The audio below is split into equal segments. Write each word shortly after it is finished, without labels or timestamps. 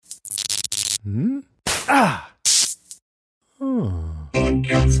Hmm? Ah! Oh. And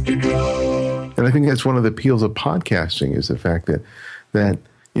I think that's one of the appeals of podcasting is the fact that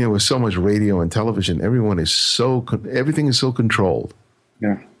with so much radio and television, everything is so controlled.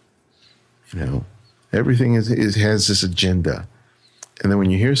 Yeah. Everything has this agenda. And then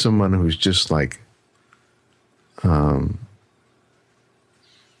when you hear someone who's just like,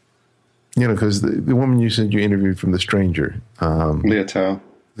 because the woman you said you interviewed from The Stranger, Leah Tao.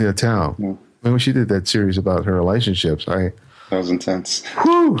 Leah Tao. Yeah. When she did that series about her relationships, that was intense.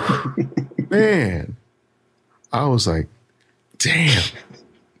 Whew, man, I was like, damn.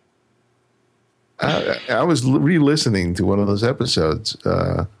 I was re-listening to one of those episodes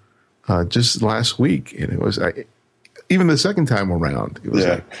just last week, and it was even the second time around. It was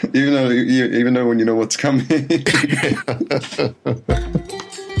like, even though when you know what's coming.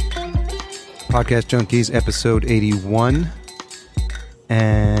 Podcast Junkies, episode 81.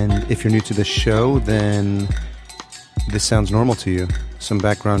 And if you're new to the show, then this sounds normal to you. Some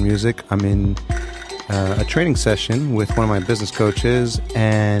background music. I'm in a training session with one of my business coaches,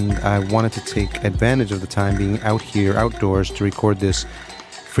 and I wanted to take advantage of the time being out here, outdoors, to record this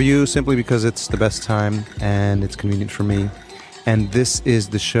for you simply because it's the best time and it's convenient for me. And this is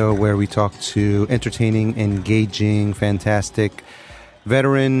the show where we talk to entertaining, engaging, fantastic,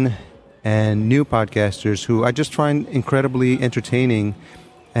 veteran, and new podcasters who I just find incredibly entertaining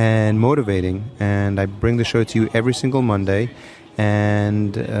and motivating. And I bring the show to you every single Monday,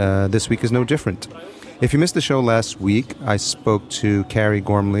 and this week is no different. If you missed the show last week, I spoke to Carrie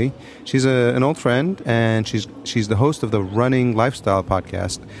Gormley. She's an old friend, and she's the host of the Running Lifestyle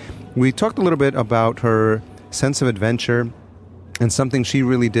podcast. We talked a little bit about her sense of adventure and something she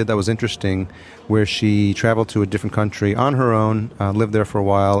really did that was interesting, where she traveled to a different country on her own, lived there for a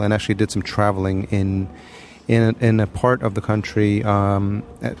while, and actually did some traveling in a part of the country,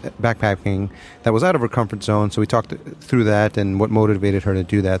 backpacking, that was out of her comfort zone. So we talked through that and what motivated her to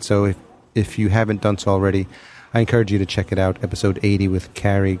do that. So if you haven't done so already, I encourage you to check it out, episode 80 with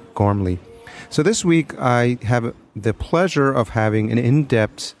Carrie Gormley. So this week, I have the pleasure of having an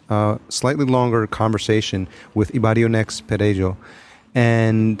in-depth, slightly longer conversation with Ibarionex Perejo.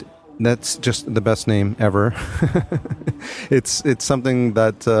 And that's just the best name ever. It's something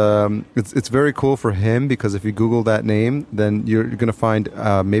that it's very cool for him, because if you Google that name, then you're going to find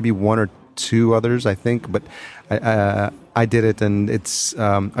maybe one or two others, I think. But I did it, and it's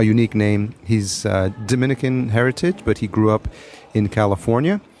a unique name. He's Dominican heritage, but he grew up in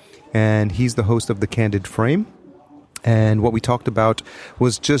California. And he's the host of The Candid Frame. And what we talked about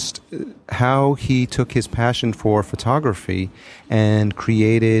was just how he took his passion for photography and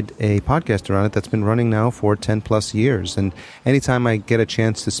created a podcast around it that's been running now for 10 plus years. And anytime I get a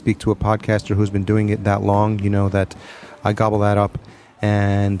chance to speak to a podcaster who's been doing it that long, you know that I gobble that up,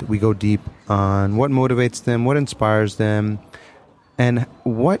 and we go deep on what motivates them, what inspires them, and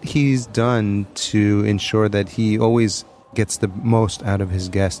what he's done to ensure that he always gets the most out of his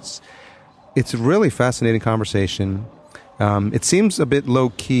guests. It's a really fascinating conversation. It seems a bit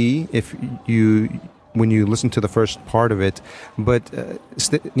low-key when you listen to the first part of it, but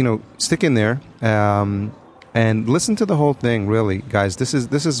stick in there and listen to the whole thing. Really, guys, this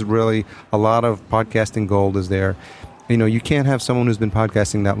is really a lot of podcasting gold is there. You can't have someone who's been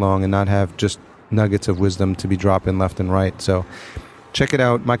podcasting that long and not have just nuggets of wisdom to be dropping left and right. So check it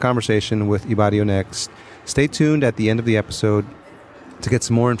out, my conversation with Ibarionex. Stay tuned at the end of the episode to get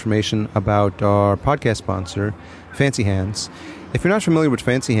some more information about our podcast sponsor, Fancy Hands. If you're not familiar with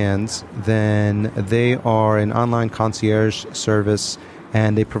Fancy Hands, then they are an online concierge service,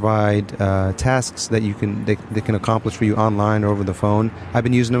 and they provide tasks that they can accomplish for you online or over the phone. I've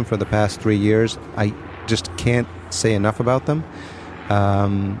been using them for the past 3 years. I just can't say enough about them.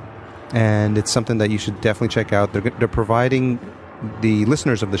 And it's something that you should definitely check out. They're providing the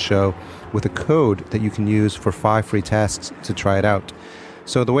listeners of the show with a code that you can use for 5 free tasks to try it out.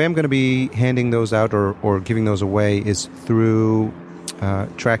 So the way I'm going to be handing those out or giving those away is through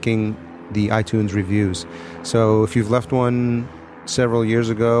tracking the iTunes reviews. So if you've left one several years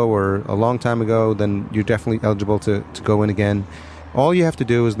ago or a long time ago, then you're definitely eligible to go in again. All you have to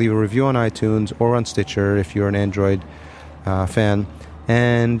do is leave a review on iTunes or on Stitcher if you're an Android fan,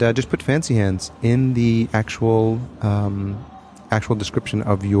 and just put Fancy Hands in the actual description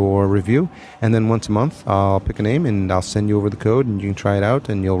of your review, and then once a month I'll pick a name and I'll send you over the code, and you can try it out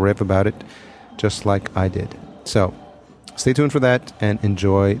and you'll rave about it just like I did. So stay tuned for that and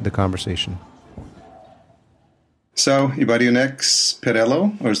enjoy the conversation. So Ibarionex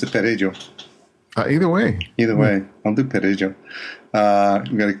Perello, or is it Perejo? Either way. Either way. I'll do Perejo. We're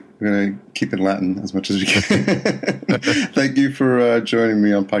going to keep it Latin as much as we can. Thank you for joining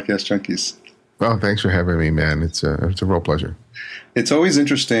me on Podcast Junkies. Well, thanks for having me, man. It's a real pleasure. It's always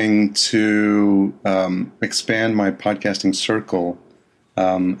interesting to expand my podcasting circle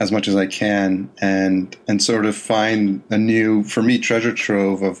as much as I can, and sort of find a new, for me, treasure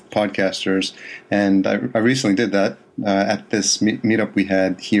trove of podcasters. And I recently did that at this meetup we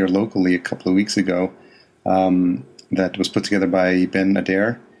had here locally a couple of weeks ago. That was put together by Ben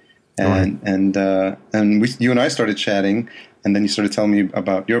Adair, and you and I started chatting, and then you started telling me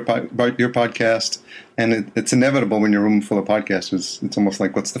about your podcast. And it's inevitable when you're a room full of podcasters. It's almost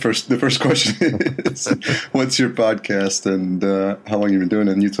like, what's the first question is, what's your podcast, and how long you've been doing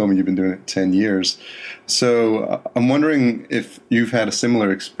it? And you told me you've been doing it 10 years. So I'm wondering if you've had a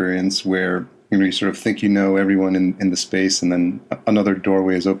similar experience where you sort of think you know everyone in the space, and then another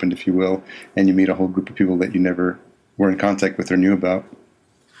doorway is opened, if you will, and you meet a whole group of people that you never were in contact with or knew about.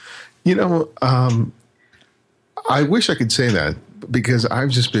 I wish I could say that, because I've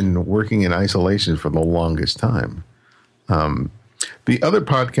just been working in isolation for the longest time. The other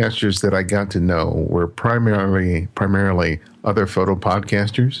podcasters that I got to know were primarily other photo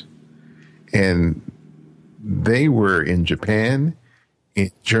podcasters, and they were in Japan,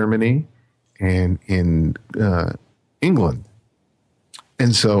 in Germany, and in England.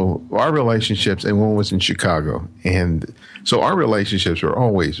 And so our relationships, and one was in Chicago, and so our relationships were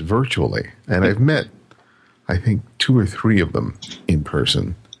always virtually. And I've met, I think, 2 or 3 of them in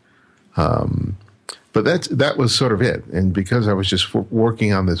person. But that was sort of it. And because I was just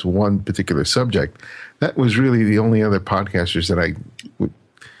working on this one particular subject, that was really the only other podcasters that I would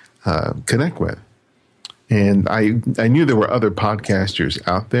connect with. And I knew there were other podcasters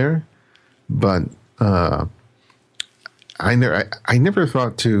out there, but I never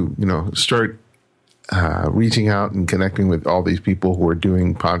thought to start reaching out and connecting with all these people who are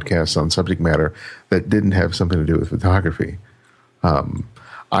doing podcasts on subject matter that didn't have something to do with photography.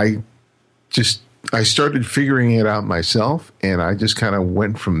 I started figuring it out myself, and I just kind of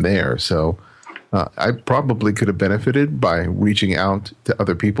went from there. So I probably could have benefited by reaching out to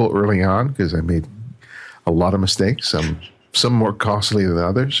other people early on, because I made a lot of mistakes, some more costly than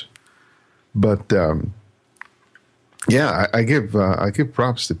others. But I give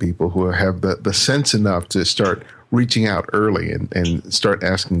props to people who have the sense enough to start reaching out early and start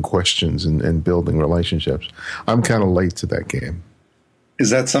asking questions and building relationships. I'm kind of late to that game. Is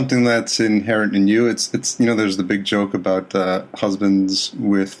that something that's inherent in you? It's there's the big joke about husbands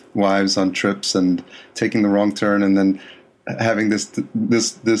with wives on trips and taking the wrong turn, and then having this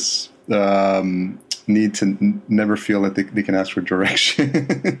need to never feel that they can ask for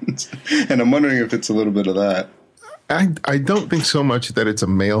directions. And I'm wondering if it's a little bit of that. I don't think so much that it's a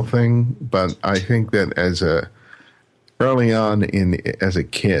male thing, but I think that early on as a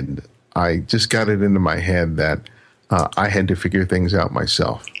kid, I just got it into my head that I had to figure things out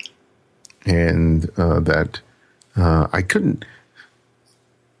myself, and that I couldn't.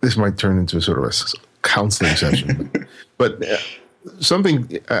 This might turn into a sort of a counseling session, but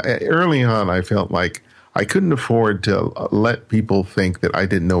something early on, I felt like I couldn't afford to let people think that I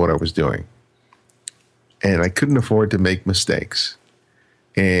didn't know what I was doing. And I couldn't afford to make mistakes.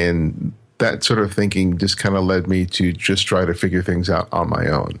 And that sort of thinking just kind of led me to just try to figure things out on my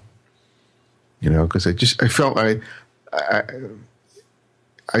own. Because I felt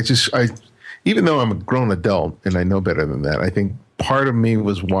even though I'm a grown adult and I know better than that, I think part of me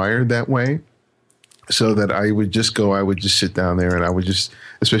was wired that way, so that I would just sit down there and I would just,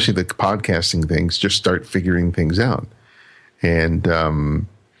 especially the podcasting things, just start figuring things out. And,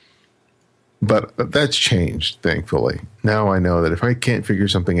 but that's changed, thankfully. Now I know that if I can't figure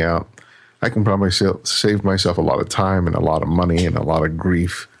something out, I can probably save myself a lot of time and a lot of money and a lot of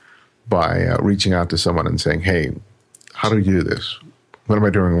grief by reaching out to someone and saying, hey, how do you do this? What am I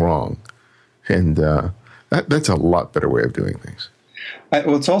doing wrong? And that's a lot better way of doing things.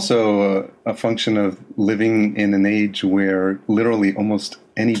 Well, it's also a function of living in an age where literally almost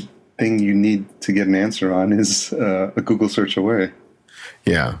anything you need to get an answer on is a Google search away.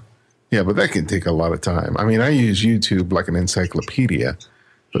 Yeah. Yeah, but that can take a lot of time. I mean, I use YouTube like an encyclopedia,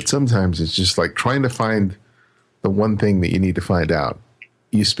 but sometimes it's just like trying to find the one thing that you need to find out.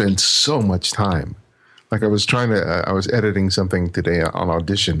 You spend so much time. Like I was editing something today on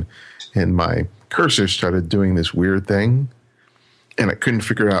Audition, and my cursor started doing this weird thing, and I couldn't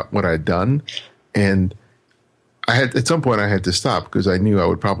figure out what I'd done. And at some point I had to stop, because I knew I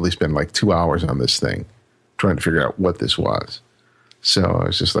would probably spend like 2 hours on this thing trying to figure out what this was. So I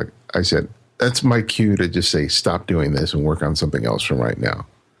was just like, I said, that's my cue to just say, stop doing this and work on something else from right now.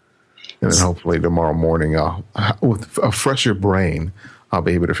 And then hopefully tomorrow morning, with a fresher brain, I'll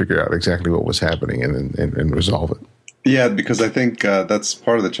be able to figure out exactly what was happening and resolve it. Yeah, because I think that's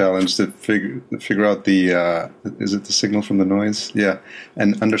part of the challenge to figure out the is it the signal from the noise? Yeah,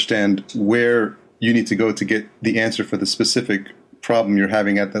 and understand where you need to go to get the answer for the specific problem you're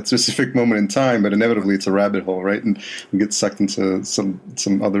having at that specific moment in time. But inevitably, it's a rabbit hole, right? And we get sucked into some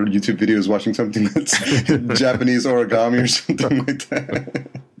other YouTube videos watching something that's Japanese origami or something like that.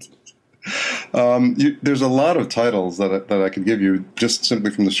 There's a lot of titles that I could give you just simply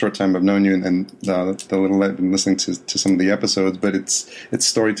from the short time I've known you and the little I've been listening to some of the episodes. But it's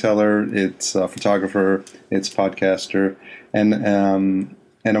storyteller, it's photographer, it's podcaster, and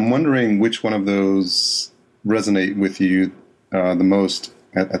I'm wondering which one of those resonate with you the most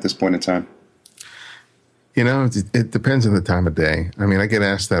at this point in time. You know, it depends on the time of day. I mean, I get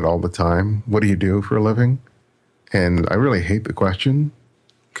asked that all the time. What do you do for a living? And I really hate the question,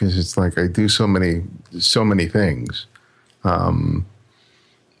 because it's like I do so many things.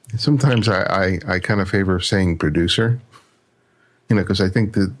 Sometimes I kind of favor saying producer, you know, because I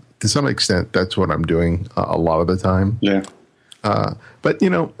think that to some extent that's what I'm doing a lot of the time. Yeah. But, you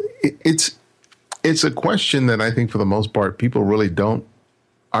know, it's a question that I think for the most part people really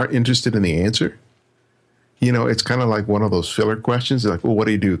aren't interested in the answer. You know, it's kind of like one of those filler questions. They're like, well, what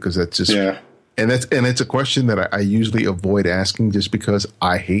do you do? Because that's just... Yeah. And it's a question that I usually avoid asking just because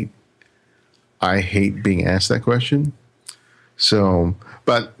I hate being asked that question. So,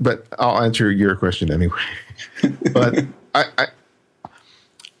 but I'll answer your question anyway. But I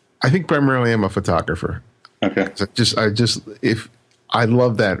think primarily I'm a photographer. Okay. I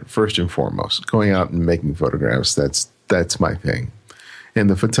love that first and foremost, going out and making photographs. That's my thing. And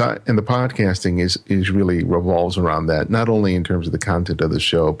the podcasting is really revolves around that, not only in terms of the content of the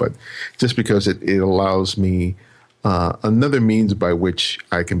show, but just because it allows me another means by which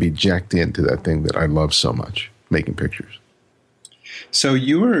I can be jacked into that thing that I love so much, making pictures. So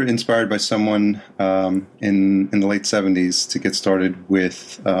you were inspired by someone in the late 70s to get started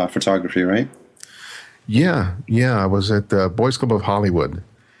with photography, right? Yeah. I was at the Boys Club of Hollywood,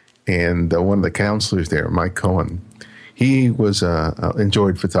 and one of the counselors there, Mike Cohen, he was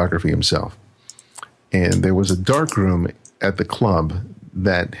enjoyed photography himself. And there was a darkroom at the club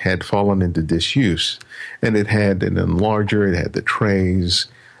that had fallen into disuse. And it had an enlarger, it had the trays,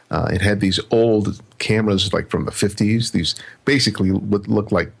 it had these old cameras like from the 50s, these basically would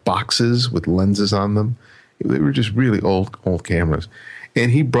look like boxes with lenses on them. They were just really old cameras.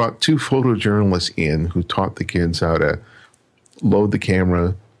 And he brought two photojournalists in who taught the kids how to load the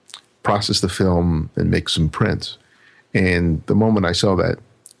camera, process the film, and make some prints. And the moment I saw that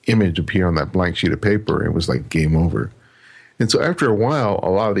image appear on that blank sheet of paper, it was like game over. And so after a while, a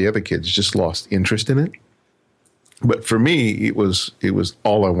lot of the other kids just lost interest in it. But for me, it was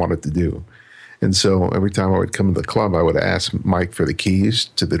all I wanted to do. And so every time I would come to the club, I would ask Mike for the keys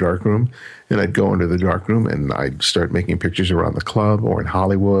to the darkroom, and I'd go into the darkroom and I'd start making pictures around the club or in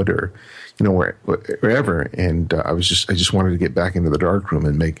Hollywood or, you know, wherever. And I just wanted to get back into the darkroom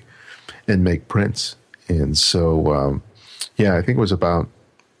and make prints. And so, I think it was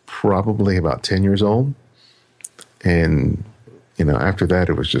probably about 10 years old. And, you know, after that,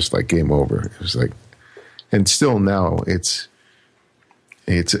 it was just like game over. It was like, and still now it's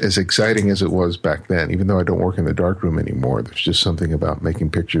as exciting as it was back then, even though I don't work in the darkroom anymore. There's just something about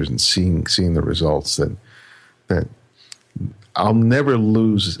making pictures and seeing the results that I'll never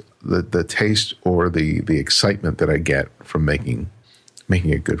lose the taste or the excitement that I get from making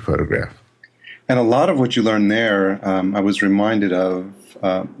a good photograph. And a lot of what you learned there, I was reminded of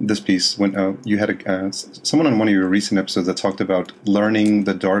this piece when you had someone on one of your recent episodes that talked about learning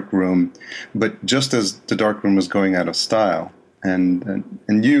the darkroom, but just as the darkroom was going out of style, and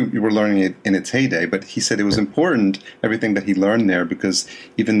you were learning it in its heyday. But he said it was important, everything that he learned there, because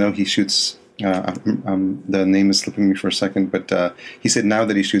even though he shoots, the name is slipping me for a second, but he said now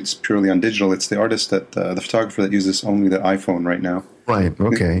that he shoots purely on digital, it's the artist the photographer that uses only the iPhone right now. Right.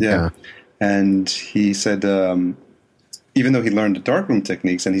 Okay. Yeah. And he said, even though he learned the darkroom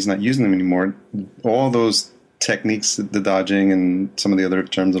techniques and he's not using them anymore, all those techniques, the dodging and some of the other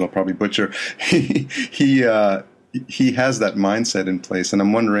terms that I'll probably butcher, he has that mindset in place. And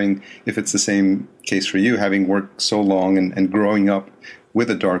I'm wondering if it's the same case for you, having worked so long and growing up with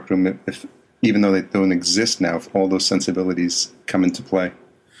a darkroom, if even though they don't exist now, if all those sensibilities come into play.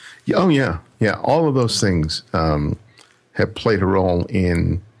 Oh, yeah. Yeah, all of those things have played a role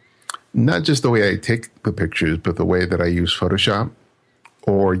in not just the way I take the pictures, but the way that I use Photoshop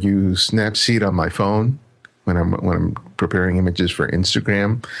or use Snapseed on my phone when I'm preparing images for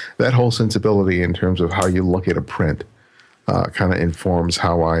Instagram. That whole sensibility in terms of how you look at a print kind of informs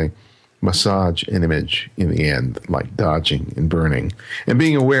how I massage an image in the end, like dodging and burning, and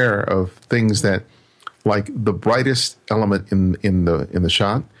being aware of things that like the brightest element in the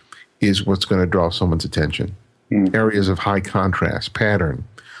shot is what's going to draw someone's attention. Areas of high contrast, pattern,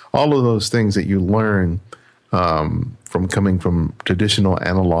 all of those things that you learn from coming from traditional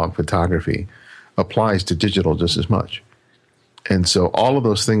analog photography applies to digital just as much. And so all of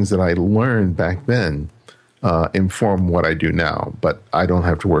those things that I learned back then inform what I do now. But I don't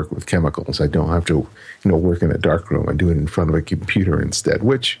have to work with chemicals. I don't have to, work in a dark room. I do it in front of a computer instead,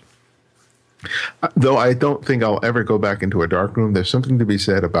 which, though I don't think I'll ever go back into a dark room, there's something to be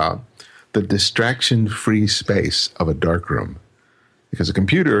said about the distraction-free space of a dark room. Because a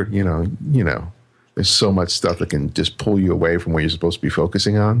computer, there's so much stuff that can just pull you away from what you're supposed to be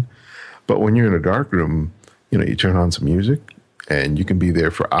focusing on. But when you're in a dark room, you turn on some music and you can be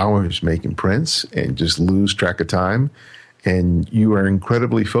there for hours making prints and just lose track of time. And you are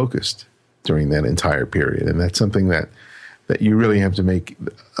incredibly focused during that entire period. And that's something that you really have to make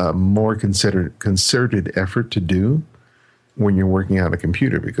a more concerted effort to do when you're working on a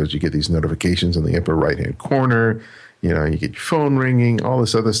computer, because you get these notifications in the upper right-hand corner. You get your phone ringing, all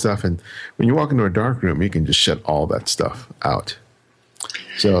this other stuff. And when you walk into a dark room, you can just shut all that stuff out.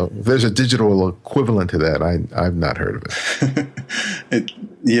 So if there's a digital equivalent to that, I've not heard of it.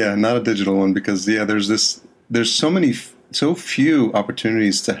 Not a digital one, because, there's so few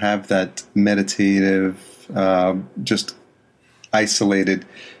opportunities to have that meditative, just isolated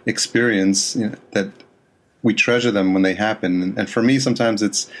experience, that we treasure them when they happen. And for me, sometimes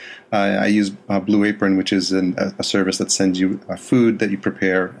it's, I use Blue Apron, which is a service that sends you food that you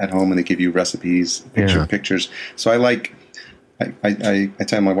prepare at home, and they give you recipes, pictures. So I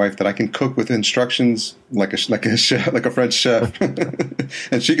tell my wife that I can cook with instructions like a chef, like a French chef,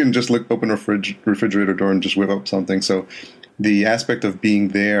 and she can just open a refrigerator door and just whip up something. So the aspect of being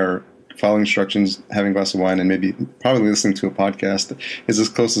there, following instructions, having a glass of wine, and probably listening to a podcast is as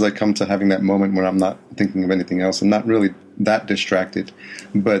close as I come to having that moment when I'm not thinking of anything else and not really that distracted.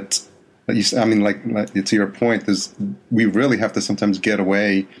 But to your point, we really have to sometimes get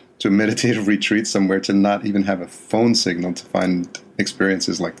away to a meditative retreat somewhere to not even have a phone signal to find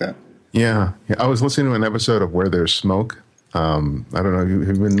experiences like that. Yeah. I was listening to an episode of Where There's Smoke. I don't know. Have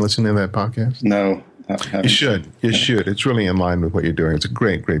you been listening to that podcast? No. You should. It's really in line with what you're doing. It's a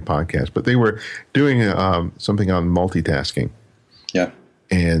great, great podcast. But they were doing something on multitasking. Yeah.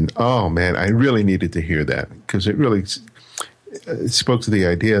 And, oh, man, I really needed to hear that, because it really spoke to the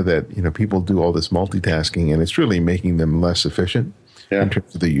idea that, people do all this multitasking and it's really making them less efficient in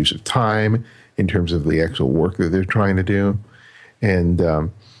terms of the use of time, in terms of the actual work that they're trying to do. And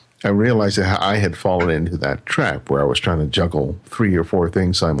I realized that I had fallen into that trap where I was trying to juggle 3 or 4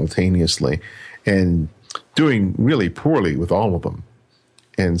 things simultaneously and doing really poorly with all of them.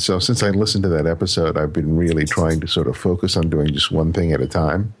 And so since I listened to that episode, I've been really trying to sort of focus on doing just one thing at a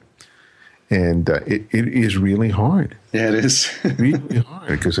time. And it is really hard. Yeah, it is. Really hard,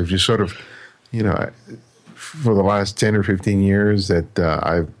 because I've just sort of, for the last 10 or 15 years that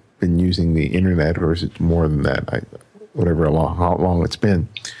I've been using the internet, or is it more than that? How long it's been.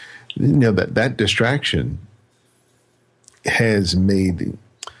 That distraction has made,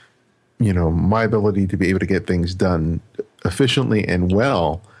 my ability to be able to get things done efficiently and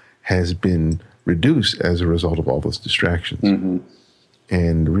well has been reduced as a result of all those distractions. Mm-hmm.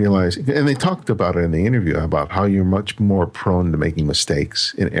 And they talked about it in the interview, about how you're much more prone to making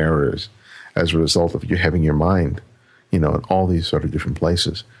mistakes and errors as a result of you having your mind, in all these sort of different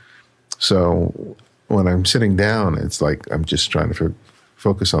places. So when I'm sitting down, it's like I'm just trying to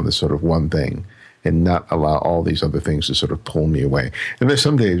focus on this sort of one thing and not allow all these other things to sort of pull me away. And there's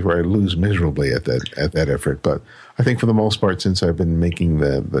some days where I lose miserably at that effort. But I think for the most part, since I've been making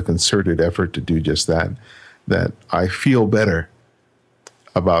the concerted effort to do just that I feel better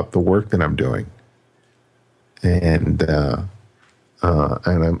about the work that I'm doing. And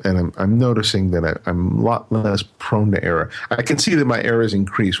I'm noticing that I'm a lot less prone to error. I can see that my errors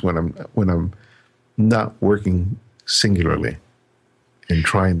increase when I'm not working singularly and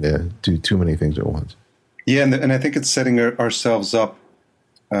trying to do too many things at once. Yeah, and I think it's setting ourselves up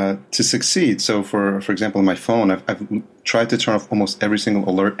to succeed. So, for example, on my phone, I've tried to turn off almost every single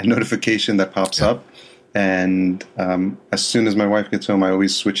alert and notification that pops up. And as soon as my wife gets home, I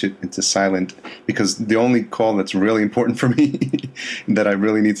always switch it into silent, because the only call that's really important for me that I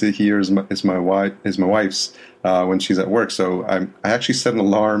really need to hear is my wife's when she's at work. So I actually set an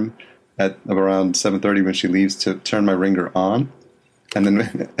alarm at around 7:30 when she leaves to turn my ringer on,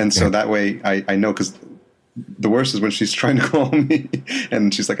 and so that way I know, because the worst is when she's trying to call me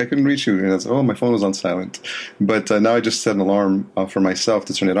and she's like, I couldn't reach you. And I was, my phone was on silent. But now I just set an alarm for myself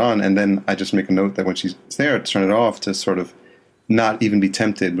to turn it on. And then I just make a note that when she's there, to turn it off, to sort of not even be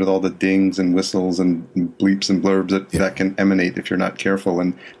tempted with all the dings and whistles and bleeps and blurbs that can emanate if you're not careful.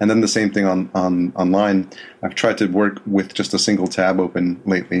 And then the same thing on online. I've tried to work with just a single tab open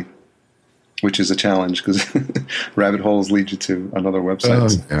lately, which is a challenge because rabbit holes lead you to another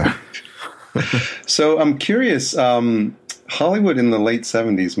website. Oh, yeah. So I'm curious. Hollywood in the late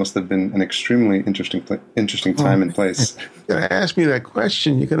 70s must have been an extremely interesting time and place. You're going to ask me that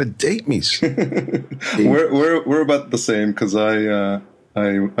question. You're going to date me. We're about the same because I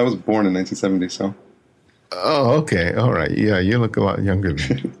was born in 1970. So. Oh, okay, all right. Yeah, you look a lot younger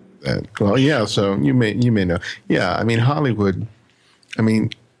than that. Well, yeah. So you may know. Yeah, I mean Hollywood. I mean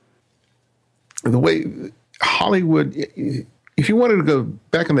the way Hollywood. If you wanted to go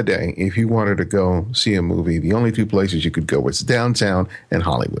back in the day, if you wanted to go see a movie, the only two places you could go was downtown and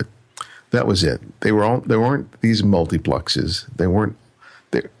Hollywood. That was it. There weren't these multiplexes. There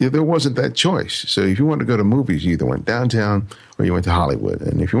wasn't that choice. So if you wanted to go to movies, you either went downtown or you went to Hollywood.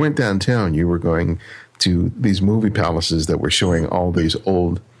 And if you went downtown, you were going to these movie palaces that were showing all these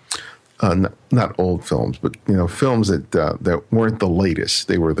old, not old films, but films that weren't the latest.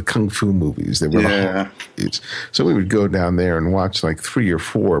 They were the kung fu movies. They were the horror movies. So we would go down there and watch like 3 or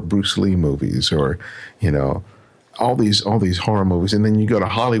 4 Bruce Lee movies, or all these horror movies, and then you go to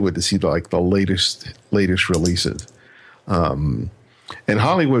Hollywood to see the latest releases. And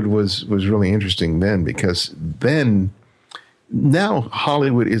Hollywood was really interesting then, because now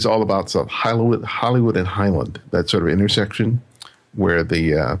Hollywood is all about Hollywood and Highland, that sort of intersection where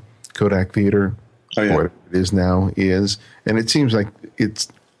the Kodak Theater, or whatever it is now, is. And it seems like it's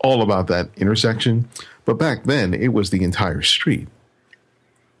all about that intersection. But back then, it was the entire street.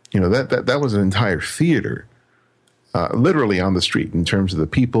 That was an entire theater, literally on the street, in terms of the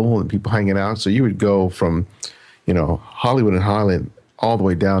people and people hanging out. So you would go from, Hollywood and Highland all the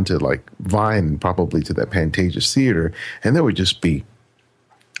way down to like Vine, probably to that Pantages Theater. And there would just be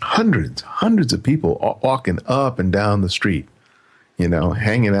hundreds of people walking up and down the street,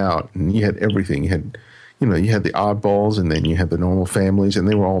 hanging out, and you had everything. You had the oddballs, and then you had the normal families, and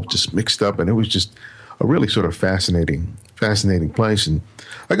they were all just mixed up, and it was just a really sort of fascinating place. And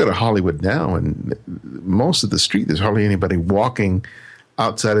I go to Hollywood now, and most of the street, there's hardly anybody walking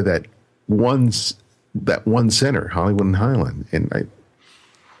outside of that one center, Hollywood and Highland. And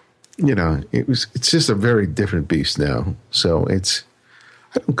it's just a very different beast now. So I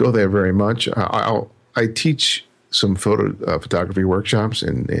don't go there very much. I teach some photography workshops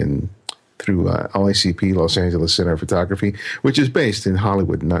through LACP, Los Angeles Center of Photography, which is based in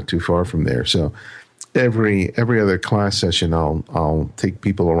Hollywood, not too far from there. So every other class session, I'll take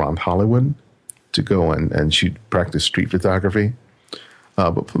people around Hollywood to go and shoot practice street photography.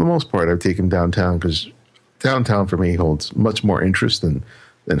 But for the most part, I take them downtown, because downtown for me holds much more interest than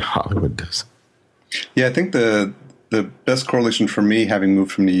Hollywood does. Yeah, I think the best correlation for me, having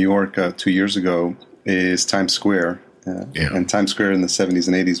moved from New York 2 years ago, is Times Square. And Times Square in the 70s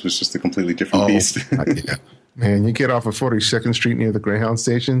and 80s was just a completely different beast. Yeah. Man, you get off of 42nd Street near the Greyhound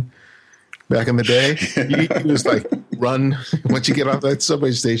station. Back in the day, you just like run. Once you get off that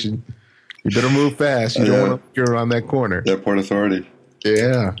subway station, you better move fast. You don't want to get around that corner. Airport Authority.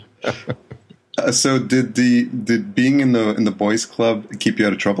 Yeah. So did being in the boys' club keep you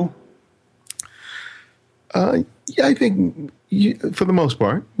out of trouble? Yeah, I think for the most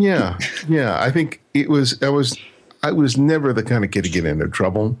part, yeah. I think I was never the kind of kid to get into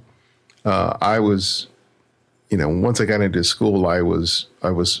trouble. I was, once I got into school, I was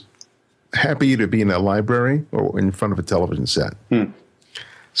happy to be in a library or in front of a television set.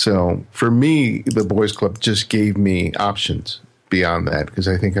 So for me, the boys' club just gave me options beyond that, because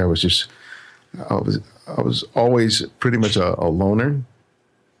I think I was always pretty much a loner.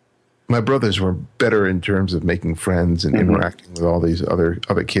 My brothers were better in terms of making friends and interacting with all these other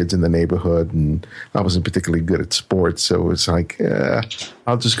kids in the neighborhood, and I wasn't particularly good at sports, so it's like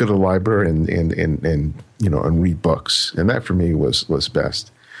I'll just go to the library and read books, and that for me was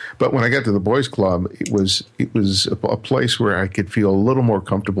best. But when I got to the boys' club, it was a place where I could feel a little more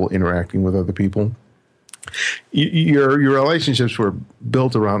comfortable interacting with other people. Your relationships were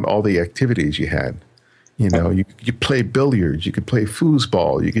built around all the activities you had. You could play billiards, you could play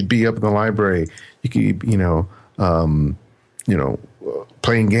foosball, you could be up in the library, you could,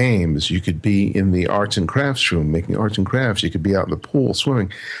 playing games, you could be in the arts and crafts room making arts and crafts, you could be out in the pool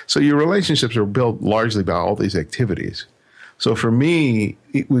swimming. So your relationships are built largely about all these activities. So for me,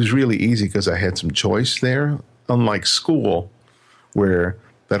 it was really easy because I had some choice there, unlike school, where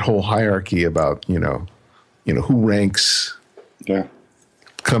that whole hierarchy about, who ranks. Yeah.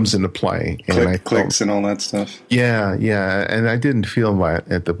 Comes into play, and clicks and all that stuff. Yeah, and I didn't feel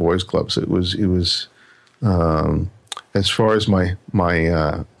that at the boys' club. So it was as far as my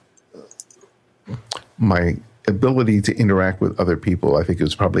ability to interact with other people, I think it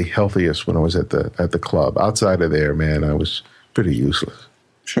was probably healthiest when I was at the club. Outside of there, man, I was pretty useless.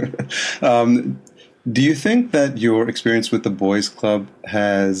 Do you think that your experience with the boys' club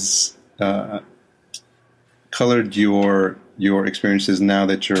has colored your experiences now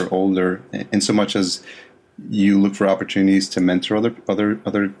that you're older, in so much as you look for opportunities to mentor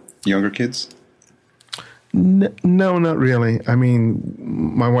other younger kids? No, not really. I mean,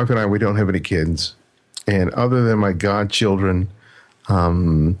 my wife and I, we don't have any kids. And other than my godchildren,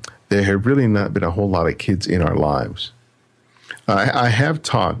 there have really not been a whole lot of kids in our lives. I have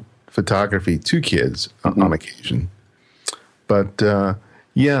taught photography to kids on occasion. But,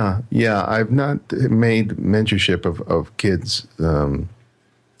 I've not made mentorship of kids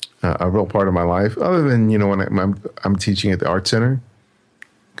a real part of my life, other than, when I'm teaching at the Art Center.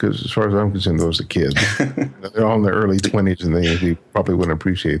 Because as far as I'm concerned, those are kids. They're all in their early 20s, and they probably wouldn't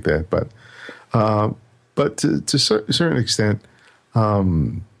appreciate that. But to a certain extent, I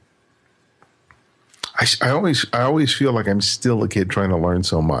always feel like I'm still a kid trying to learn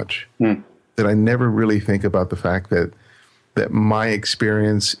so much that I never really think about the fact that my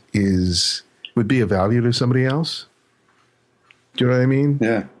experience would be of value to somebody else. Do you know what I mean?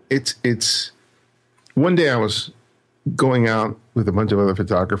 Yeah. It's one day I was going out with a bunch of other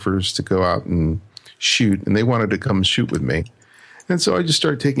photographers to go out and shoot, and they wanted to come shoot with me. And so I just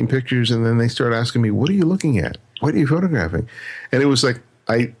started taking pictures, and then they started asking me, "What are you looking at? What are you photographing?" And it was like,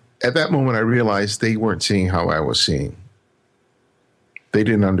 at that moment, I realized they weren't seeing how I was seeing. They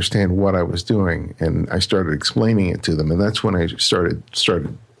didn't understand what I was doing, and I started explaining it to them. And that's when I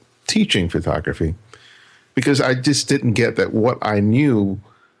started teaching photography, because I just didn't get that what I knew,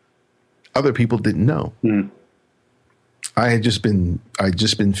 other people didn't know. I'd just been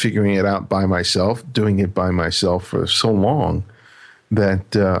figuring it out by myself, doing it by myself for so long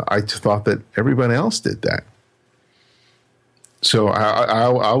that I thought that everyone else did that. So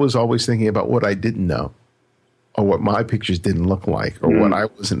I was always thinking about what I didn't know, or what my pictures didn't look like, or what I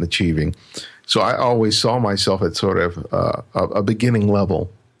wasn't achieving. So I always saw myself at sort of a beginning level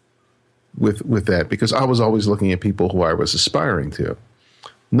with that, because I was always looking at people who I was aspiring to,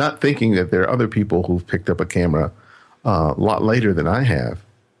 not thinking that there are other people who've picked up a camera a lot later than I have,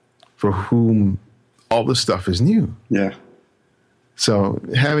 for whom all this stuff is new. Yeah. So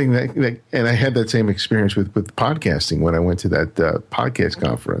having that, and I had that same experience with podcasting when I went to that podcast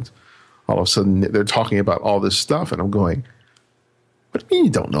conference. All of a sudden, they're talking about all this stuff, and I'm going, "What do you mean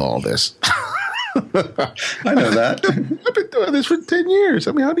you don't know all this?" I know that. I've been doing this for 10 years.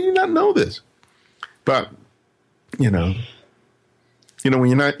 I mean, how do you not know this? But when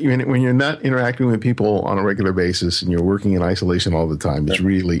you're not interacting with people on a regular basis, and you're working in isolation all the time, it's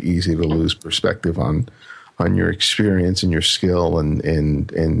really easy to lose perspective on your experience and your skill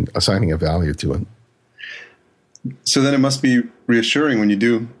and assigning a value to it. So then it must be reassuring when you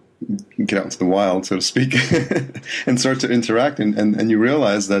do get out into the wild, so to speak, and start to interact, and you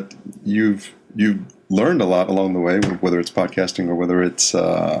realize that you've learned a lot along the way, whether it's podcasting or whether it's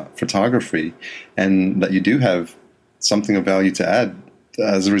photography, and that you do have something of value to add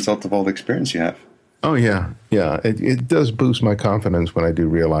as a result of all the experience you have. Oh, yeah. Yeah. It does boost my confidence when I do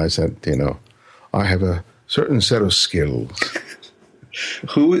realize that, I have a certain set of skills.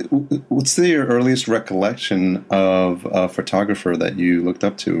 What's your earliest recollection of a photographer that you looked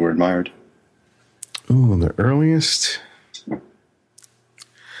up to or admired? Ooh, the earliest?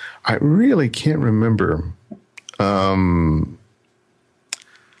 I really can't remember. I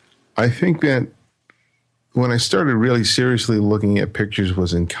think that when I started really seriously looking at pictures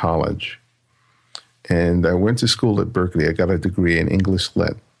was in college. And I went to school at Berkeley. I got a degree in English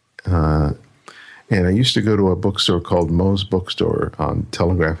Lit. And I used to go to a bookstore called Moe's Bookstore on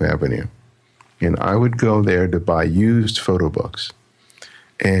Telegraph Avenue. And I would go there to buy used photo books.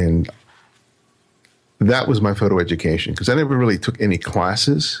 And that was my photo education, because I never really took any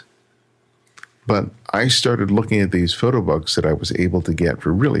classes. But I started looking at these photo books that I was able to get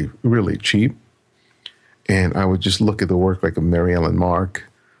for really, really cheap. And I would just look at the work like of Mary Ellen Mark,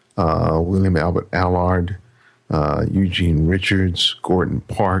 William Albert Allard, Eugene Richards, Gordon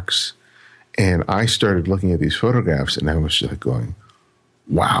Parks. And I started looking at these photographs, and I was just going,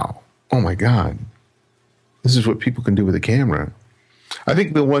 wow, oh my God, this is what people can do with a camera. I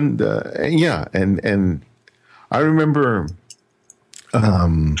think and I remember,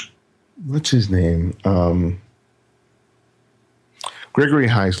 what's his name? Gregory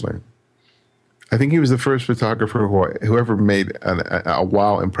Heisler. I think he was the first photographer who ever made a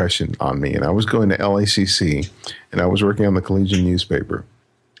wow impression on me. And I was going to LACC, and I was working on the Collegian newspaper.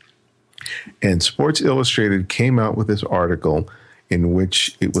 And Sports Illustrated came out with this article in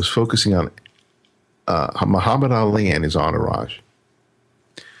which it was focusing on Muhammad Ali and his entourage.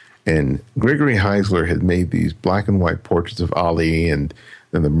 And Gregory Heisler had made these black and white portraits of Ali and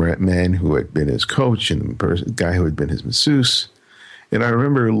the man who had been his coach and the guy who had been his masseuse. And I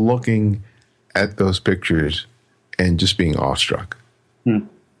remember looking at those pictures and just being awestruck. And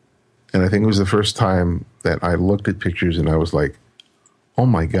I think it was the first time that I looked at pictures and I was like, oh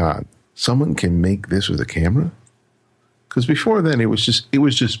my God, someone can make this with a camera? Because before then it was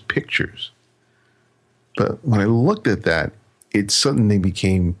just pictures. But when I looked at that, it suddenly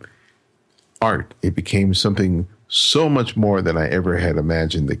became art. It became something so much more than I ever had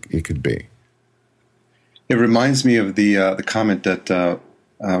imagined that it could be. It reminds me of the comment that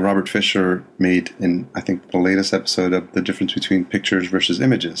Robert Fisher made in, I think, the latest episode of the difference between pictures versus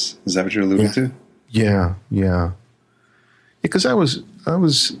images. Is that what you're alluding to? Yeah. Because I was,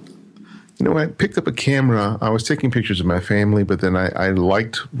 I picked up a camera. I was taking pictures of my family, but then I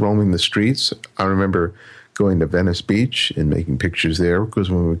liked roaming the streets. I remember going to Venice Beach and making pictures there because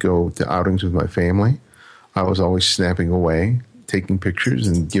when we would go to outings with my family, I was always snapping away, taking pictures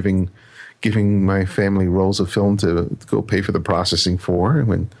and giving my family rolls of film to go pay for the processing for.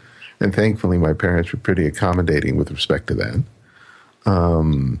 And thankfully, my parents were pretty accommodating with respect to that.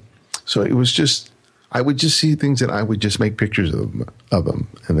 So it was just, I would just see things and I would just make pictures of them.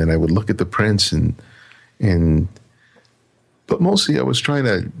 And then I would look at the prints but mostly I was trying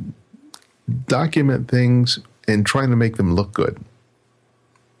to document things and trying to make them look good.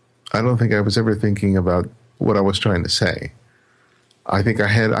 I don't think I was ever thinking about what I was trying to say. I think I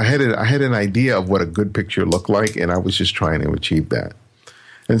had an idea of what a good picture looked like, and I was just trying to achieve that.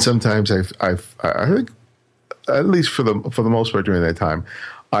 And sometimes I think, at least for the most part during that time,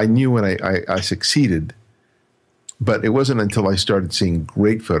 I knew when I succeeded. But it wasn't until I started seeing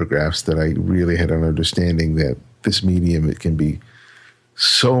great photographs that I really had an understanding that this medium, it can be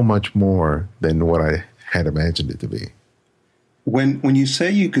so much more than what I had imagined it to be. When you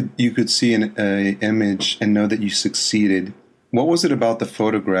say you could see an image and know that you succeeded, what was it about the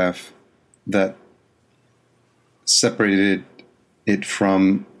photograph that separated it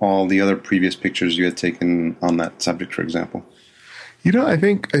from all the other previous pictures you had taken on that subject, for example? I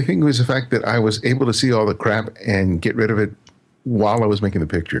think it was the fact that I was able to see all the crap and get rid of it while I was making the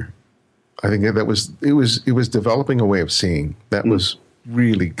picture. I think that it was developing a way of seeing that was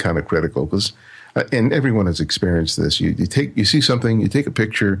really kind of critical because, and everyone has experienced this. You see something, you take a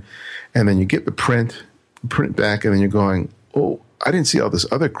picture, and then you get the print back, and then you're going, oh, I didn't see all this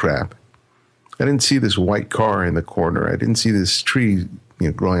other crap. I didn't see this white car in the corner. I didn't see this tree,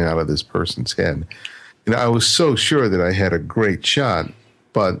 growing out of this person's head. I was so sure that I had a great shot,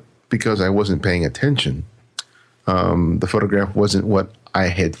 but because I wasn't paying attention, the photograph wasn't what I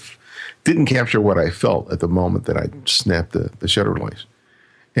had, didn't capture what I felt at the moment that I snapped the shutter release.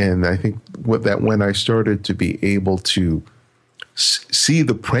 And I think when I started to be able to see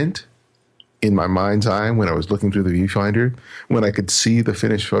the print in my mind's eye when I was looking through the viewfinder, when I could see the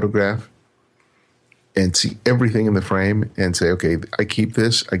finished photograph and see everything in the frame and say, okay, I keep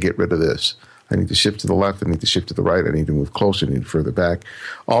this, I get rid of this. I need to shift to the left. I need to shift to the right. I need to move closer. I need to further back.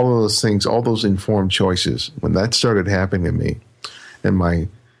 All of those things, all those informed choices, when that started happening to me and my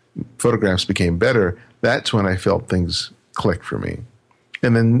photographs became better, that's when I felt things click for me.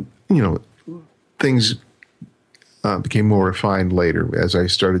 And then, things became more refined later as I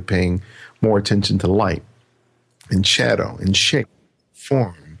started paying more attention to light and shadow and shape,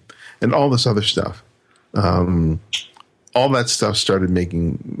 form, and all this other stuff. All that stuff started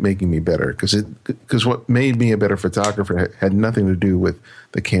making me better because what made me a better photographer had nothing to do with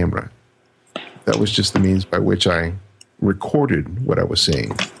the camera. That was just the means by which I recorded what I was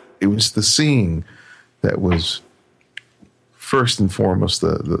seeing. It was the seeing that was first and foremost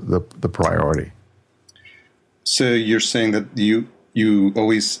the priority. So you're saying that you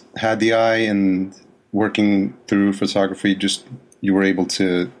always had the eye, and working through photography, just you were able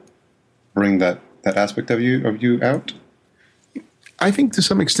to bring that aspect of you out? I think to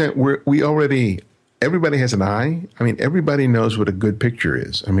some extent everybody has an eye. I mean, everybody knows what a good picture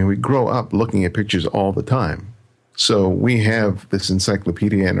is. I mean, we grow up looking at pictures all the time. So we have this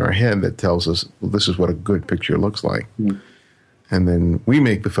encyclopedia in our head that tells us, well, this is what a good picture looks like. And then we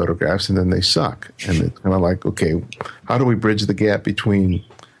make the photographs and then they suck. And it's kind of like, okay, how do we bridge the gap between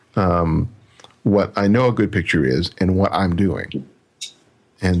what I know a good picture is and what I'm doing?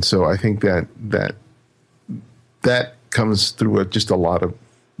 And so I think that comes through just a lot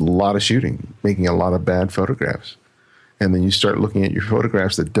of shooting, making a lot of bad photographs. And then you start looking at your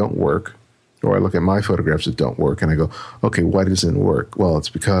photographs that don't work, or I look at my photographs that don't work, and I go, okay, why doesn't it work? Well, it's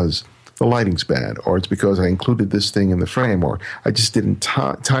because the lighting's bad, or it's because I included this thing in the frame, or I just didn't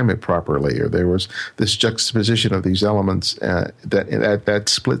time it properly, or there was this juxtaposition of these elements that at that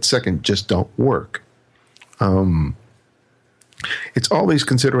split second just don't work. It's all these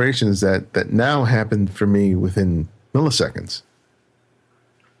considerations that now happen for me within milliseconds.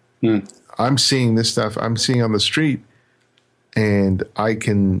 I'm seeing this stuff I'm seeing on the street, and I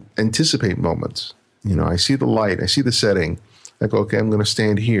can anticipate moments. I see the light, I see the setting. I go, okay, I'm going to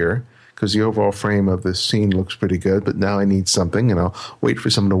stand here because the overall frame of this scene looks pretty good, but now I need something, and I'll wait for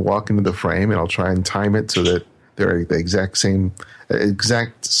someone to walk into the frame, and I'll try and time it so that they're at the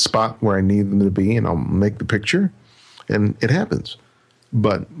exact spot where I need them to be, and I'll make the picture, and it happens.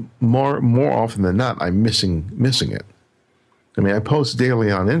 But more often than not, I'm missing it. I mean, I post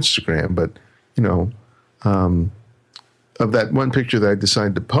daily on Instagram, but of that one picture that I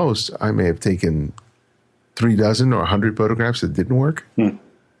decided to post, I may have taken 36 or 100 photographs that didn't work.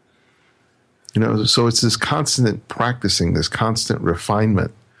 So it's this constant practicing, this constant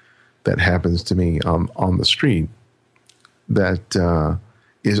refinement that happens to me on the street that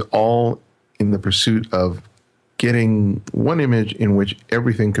is all in the pursuit of getting one image in which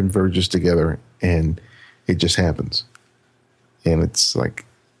everything converges together, and it just happens. And it's like,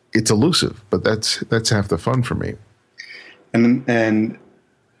 it's elusive, but that's half the fun for me. And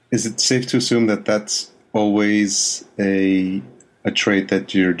is it safe to assume that that's always a trait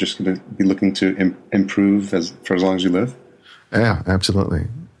that you're just going to be looking to improve for as long as you live? Yeah, absolutely.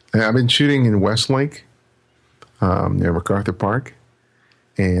 I've been shooting in Westlake, near MacArthur Park,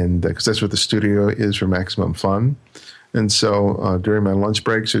 and because that's where the studio is for maximum fun. And so during my lunch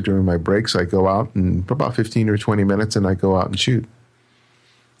breaks or during my breaks, I go out, and for about 15 or 20 minutes, and I go out and shoot.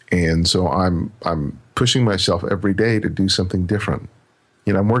 And so I'm pushing myself every day to do something different.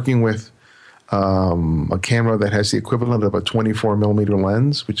 I'm working with a camera that has the equivalent of a 24 millimeter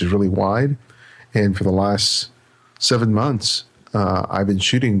lens, which is really wide. And for the last 7 months, I've been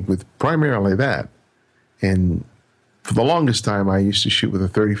shooting with primarily that. And for the longest time, I used to shoot with a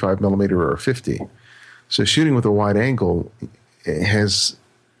 35 millimeter or a 50. So shooting with a wide angle has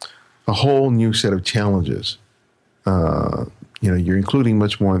a whole new set of challenges. You're including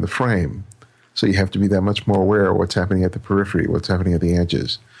much more in the frame. So you have to be that much more aware of what's happening at the periphery, what's happening at the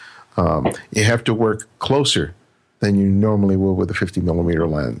edges. You have to work closer than you normally will with a 50 millimeter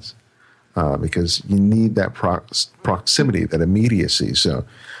lens because you need that proximity, that immediacy. So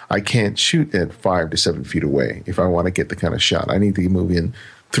I can't shoot at 5 to 7 feet away if I want to get the kind of shot. I need to move in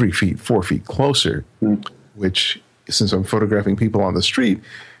 3 feet, 4 feet closer, which, since I'm photographing people on the street,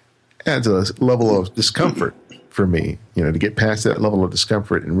 adds a level of discomfort for me, to get past that level of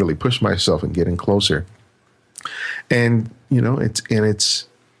discomfort and really push myself and getting closer. And,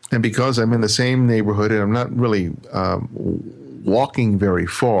 and because I'm in the same neighborhood and I'm not really walking very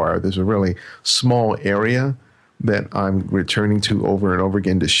far, there's a really small area that I'm returning to over and over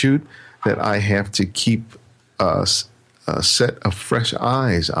again to shoot that I have to keep a set of fresh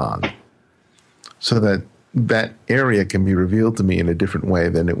eyes on so that area can be revealed to me in a different way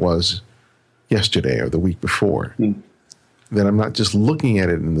than it was yesterday or the week before. That I'm not just looking at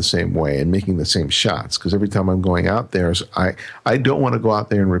it in the same way and making the same shots, because every time I'm going out there, I don't want to go out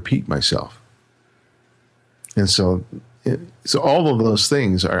there and repeat myself. And so all of those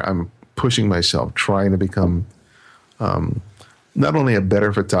things I'm pushing myself, trying to become not only a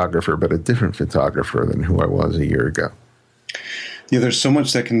better photographer, but a different photographer than who I was a year ago. Yeah, there's so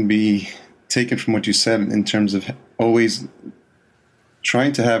much that can be taken from what you said in terms of always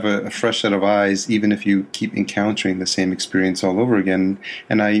trying to have a fresh set of eyes, even if you keep encountering the same experience all over again.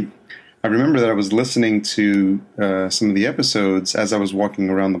 And I remember that I was listening to some of the episodes as I was walking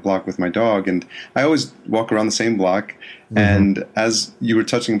around the block with my dog, and I always walk around the same block. Mm-hmm. And as you were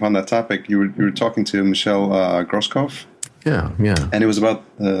touching upon that topic, you were talking to Michelle Groskopf. Yeah. And it was about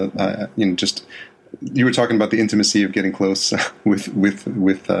just you were talking about the intimacy of getting close with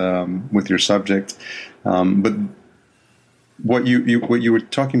your subject, but what you were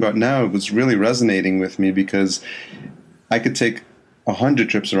talking about now was really resonating with me, because I could take 100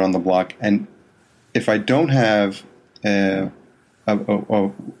 trips around the block, and if I don't have a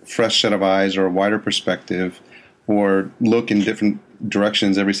fresh set of eyes or a wider perspective, or look in different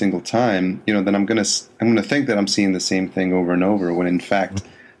directions every single time, then I'm gonna think that I'm seeing the same thing over and over, when in fact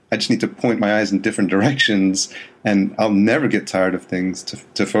I just need to point my eyes in different directions, and I'll never get tired of things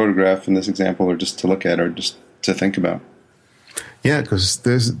to photograph in this example, or just to look at, or just to think about. Yeah, because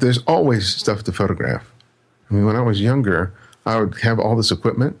there's always stuff to photograph. I mean, when I was younger, I would have all this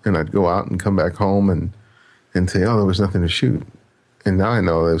equipment, and I'd go out and come back home and say, oh, there was nothing to shoot. And now I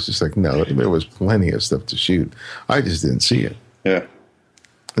know there's just like, no, there was plenty of stuff to shoot. I just didn't see it. Yeah.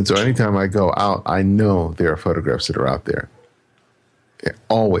 And so anytime I go out, I know there are photographs that are out there.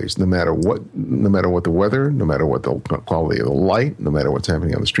 Always, no matter what the weather, no matter what the quality of the light, no matter what's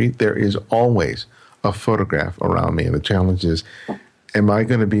happening on the street, there is always a photograph around me. And the challenge is, am I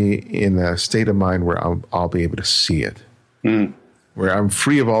going to be in a state of mind where I'll be able to see it? Where I'm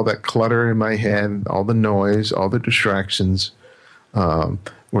free of all that clutter in my head, all the noise, all the distractions,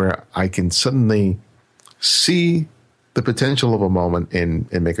 where I can suddenly see the potential of a moment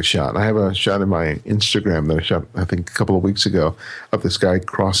and make a shot. I have a shot in my Instagram that I shot, I think, a couple of weeks ago of this guy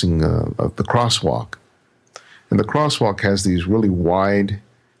crossing the crosswalk. And the crosswalk has these really wide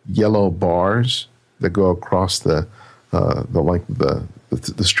yellow bars that go across the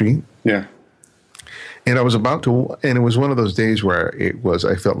street. Yeah. And I was about to, and it was one of those days where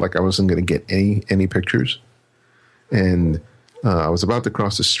I felt like I wasn't going to get any pictures. And I was about to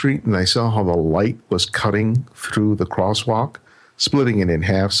cross the street, and I saw how the light was cutting through the crosswalk, splitting it in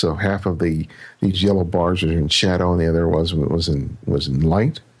half. So half of these yellow bars are in shadow, and the other was in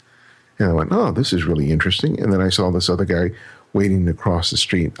light. And I went, oh, this is really interesting. And then I saw this other guy waiting to cross the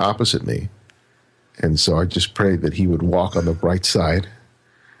street opposite me. And so I just prayed that he would walk on the bright side.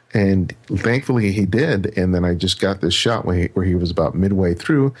 And thankfully he did. And then I just got this shot where he was about midway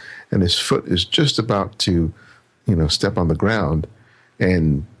through, and his foot is just about to, step on the ground.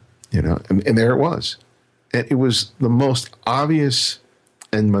 And, and there it was. And it was the most obvious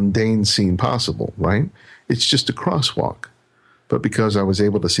and mundane scene possible, right? It's just a crosswalk. But because I was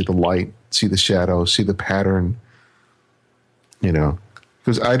able to see the light, see the shadow, see the pattern,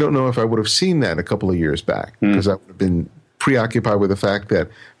 because I don't know if I would have seen that a couple of years back, because I would have been preoccupied with the fact that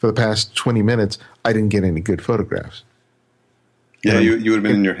for the past 20 minutes, I didn't get any good photographs. Yeah, you would have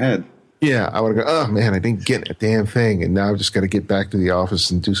been in your head. Yeah, I would have gone, oh man, I didn't get a damn thing. And now I've just got to get back to the office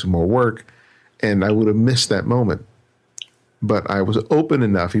and do some more work. And I would have missed that moment. But I was open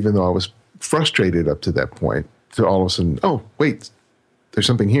enough, even though I was frustrated up to that point, to all of a sudden, oh, wait, there's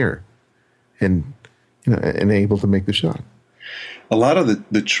something here. And, and able to make the shot. A lot of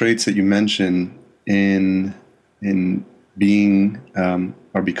the traits that you mention in being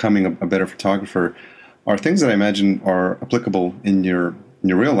or becoming a better photographer are things that I imagine are applicable in your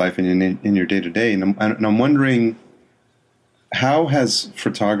real life and in your day-to-day. And I'm wondering, how has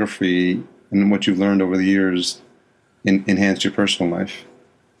photography and what you've learned over the years enhanced your personal life,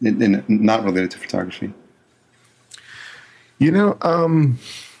 in not related to photography? I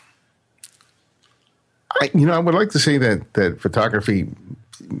would like to say that photography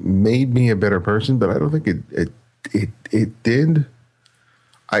made me a better person, but I don't think it did.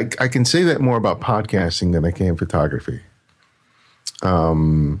 I can say that more about podcasting than I can photography.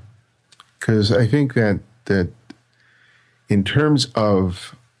 Because I think that in terms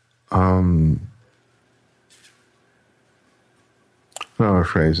of how do I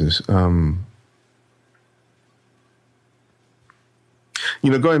phrase this? Going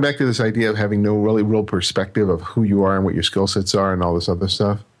back to this idea of having no really real perspective of who you are and what your skill sets are and all this other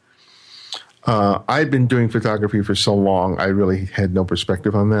stuff. I'd been doing photography for so long, I really had no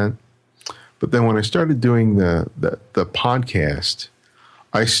perspective on that. But then when I started doing the podcast,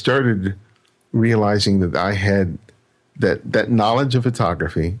 I started realizing that I had that knowledge of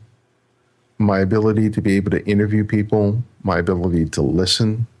photography, my ability to be able to interview people, my ability to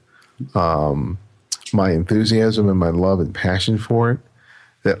listen, my enthusiasm and my love and passion for it,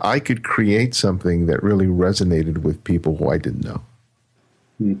 that I could create something that really resonated with people who I didn't know.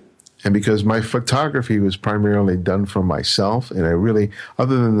 And because my photography was primarily done for myself, and I really,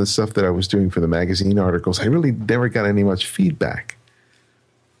 other than the stuff that I was doing for the magazine articles, I really never got any much feedback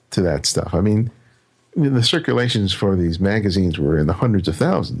to that stuff. I mean, the circulations for these magazines were in the hundreds of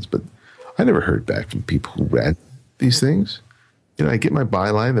thousands, but I never heard back from people who read these things. I get my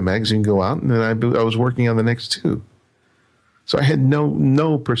byline, the magazine go out, and then I was working on the next two. So I had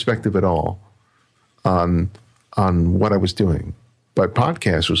no perspective at all on what I was doing. But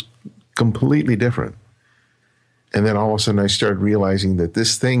podcast was completely different. And then all of a sudden I started realizing that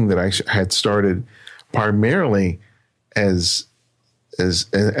this thing that I had started primarily as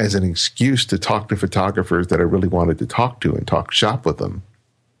an excuse to talk to photographers that I really wanted to talk to and talk shop with them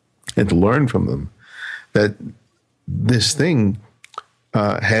and to learn from them, that this thing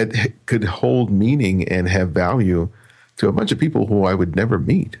could hold meaning and have value to a bunch of people who I would never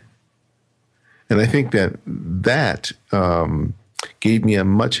meet. And I think that gave me a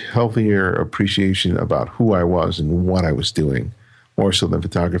much healthier appreciation about who I was and what I was doing, more so than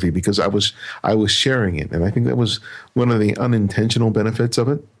photography, because I was sharing it. And I think that was one of the unintentional benefits of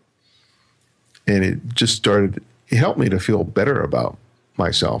it. And it helped me to feel better about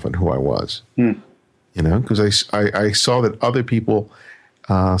myself and who I was. Because I saw that other people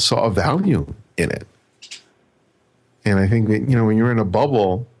saw a value in it. And I think that, when you're in a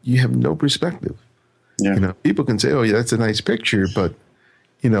bubble, you have no perspective. Yeah. People can say, oh, yeah, that's a nice picture. But,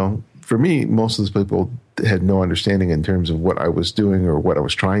 for me, most of those people had no understanding in terms of what I was doing or what I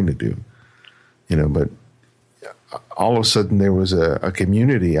was trying to do. But all of a sudden there was a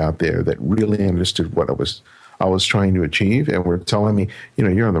community out there that really understood what I was trying to achieve, and were telling me,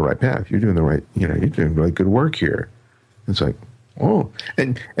 you're on the right path. You're doing the right, you're doing really good work here. It's like, oh,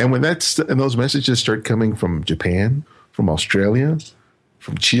 and when and those messages start coming from Japan, from Australia,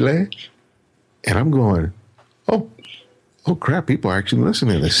 from Chile, and I'm going, oh crap, people are actually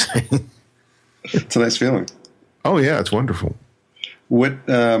listening to this thing. It's a nice feeling. Oh yeah, it's wonderful. What,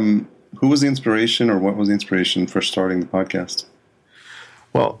 who was the inspiration, or what was the inspiration for starting the podcast?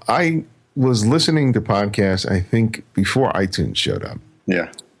 Well, I was listening to podcasts, I think, before iTunes showed up.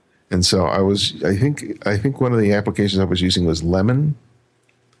 Yeah. And so I think one of the applications I was using was Lemon.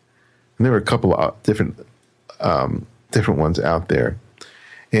 And there were a couple of different ones out there.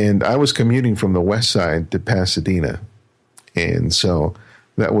 And I was commuting from the west side to Pasadena. And so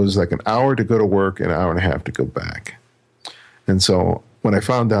that was like an hour to go to work, an hour and a half to go back. And so when I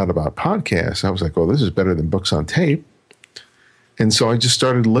found out about podcasts, I was like, oh, this is better than books on tape. And so I just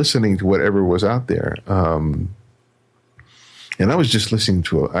started listening to whatever was out there. And I was just listening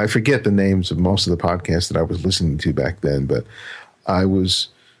to, I forget the names of most of the podcasts that I was listening to back then, but I was,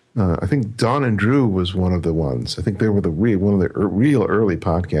 I think Don and Drew was one of the ones. I think they were one of the real early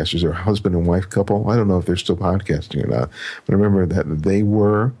podcasters, or husband and wife couple. I don't know if they're still podcasting or not, but I remember that they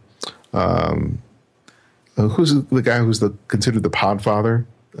were. Who's the guy who's considered the podfather?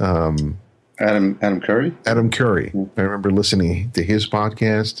 Adam Curry? Adam Curry. I remember listening to his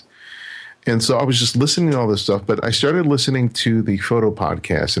podcast. And so I was just listening to all this stuff, but I started listening to the photo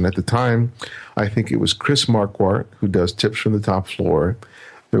podcast. And at the time, I think it was Chris Marquardt, who does Tips from the Top Floor.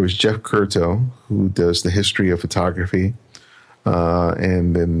 There was Jeff Curto, who does the history of photography.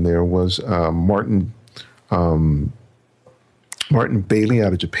 And then there was Martin Bailey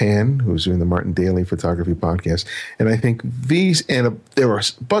out of Japan, who was doing the Martin Daly Photography podcast. And I think there were a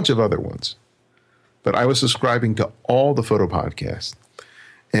bunch of other ones. But I was subscribing to all the photo podcasts.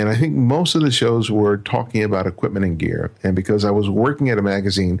 And I think most of the shows were talking about equipment and gear. And because I was working at a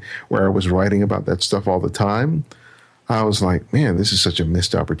magazine where I was writing about that stuff all the time, I was like, man, this is such a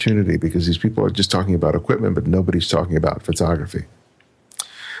missed opportunity, because these people are just talking about equipment, but nobody's talking about photography.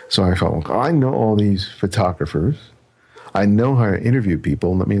 So I felt like, I know all these photographers. I know how to interview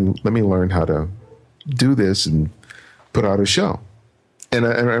people. Let me learn how to do this and put out a show. And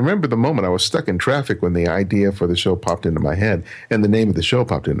I remember the moment I was stuck in traffic when the idea for the show popped into my head, and the name of the show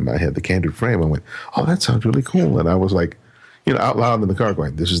popped into my head, The Candid Frame. I went, oh, that sounds really cool. And I was like, out loud in the car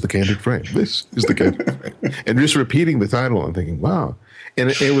going, this is The Candid Frame. This is The Candid Frame. And just repeating the title and thinking, wow. And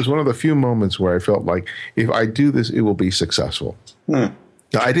it was one of the few moments where I felt like, if I do this, it will be successful. Now,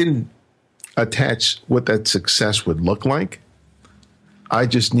 I didn't attach what that success would look like. I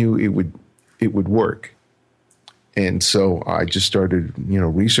just knew it would work. And so I just started,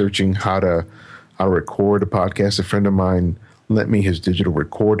 researching how to record a podcast. A friend of mine lent me his digital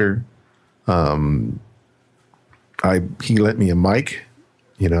recorder. He lent me a mic,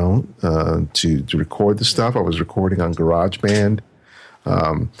 to record the stuff. I was recording on GarageBand.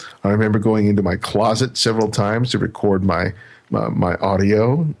 I remember going into my closet several times to record my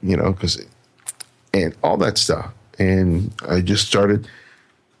audio, and all that stuff. And I just started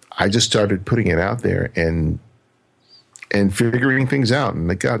putting it out there and figuring things out.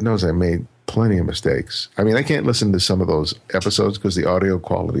 And God knows I made plenty of mistakes. I mean, I can't listen to some of those episodes because the audio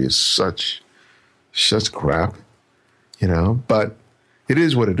quality is such crap, but it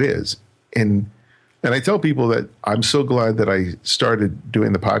is what it is. And I tell people that I'm so glad that I started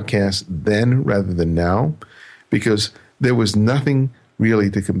doing the podcast then rather than now, because there was nothing really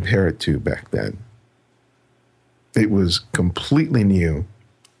to compare it to back then. It was completely new.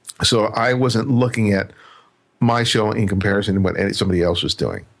 So I wasn't looking at my show in comparison to what somebody else was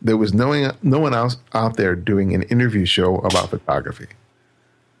doing. There was no one else out there doing an interview show about photography.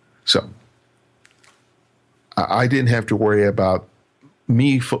 So I didn't have to worry about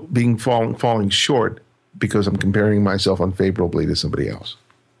me falling short because I'm comparing myself unfavorably to somebody else,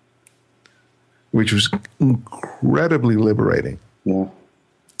 which was incredibly liberating. Yeah.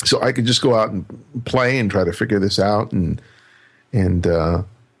 So I could just go out and play and try to figure this out, and then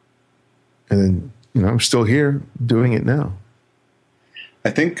I'm still here doing it now. I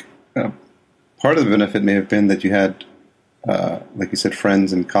think part of the benefit may have been that you had, like you said,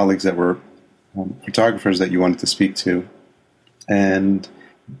 friends and colleagues that were photographers that you wanted to speak to, and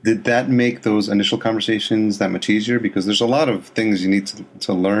did that make those initial conversations that much easier? Because there's a lot of things you need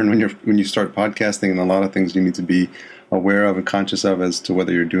to learn when you start podcasting, and a lot of things you need to be aware of and conscious of as to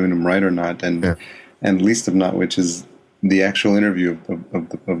whether you're doing them right or not, and least of not which is the actual interview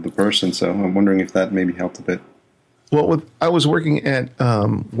of the person. So I'm wondering if that maybe helped a bit. Well, I was working at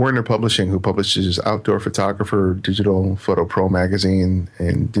Werner Publishing, who publishes Outdoor Photographer, Digital Photo Pro magazine,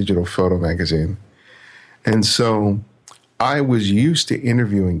 and Digital Photo magazine. And so I was used to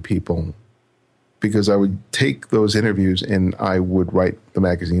interviewing people because I would take those interviews and I would write the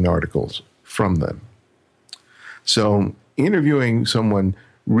magazine articles from them. So interviewing someone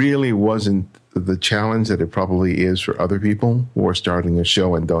really wasn't the challenge that it probably is for other people who are starting a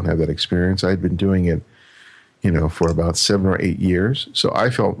show and don't have that experience. I'd been doing it, for about 7 or 8 years. So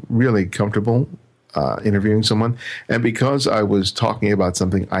I felt really comfortable interviewing someone. And because I was talking about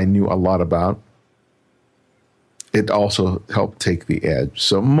something I knew a lot about, it also helped take the edge.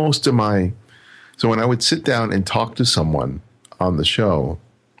 So when I would sit down and talk to someone on the show,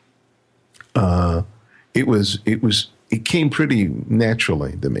 it came pretty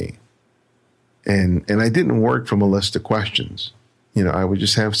naturally to me. And I didn't work from a list of questions. I would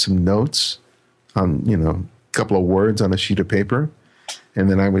just have some notes on, a couple of words on a sheet of paper.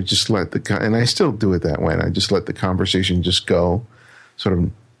 And then I would just and I still do it that way. And I just let the conversation just go sort of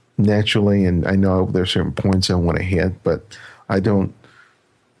naturally. And I know there are certain points I want to hit, but I don't.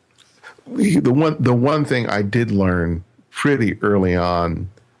 The one thing I did learn pretty early on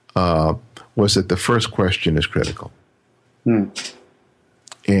was that the first question is critical.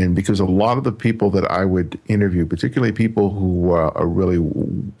 And because a lot of the people that I would interview, particularly people who are really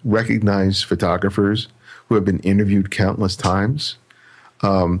recognized photographers who have been interviewed countless times,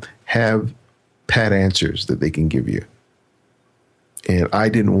 have pat answers that they can give you. And I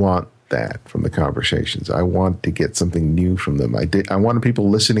didn't want that from the conversations. I wanted to get something new from them. I wanted people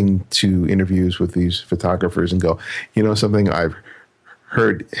listening to interviews with these photographers and go, something I've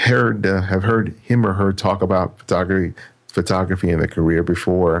have heard him or her talk about photography in their career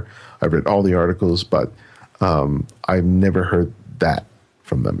before. I've read all the articles, but I've never heard that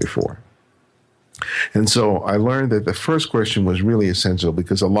from them before. And so I learned that the first question was really essential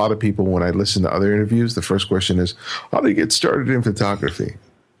because a lot of people, when I listen to other interviews, the first question is, how do you get started in photography?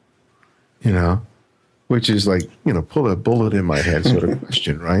 Which is like, pull a bullet in my head sort of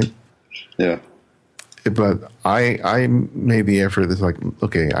question, right? Yeah. But I made the effort that's like,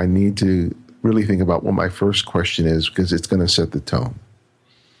 okay, I need to really think about what my first question is because it's going to set the tone.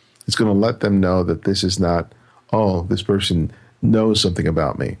 It's going to let them know that this is not, oh, this person knows something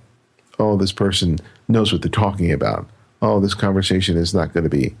about me. Oh, this person knows what they're talking about. Oh, this conversation is not going to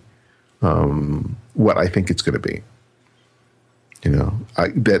be what I think it's going to be.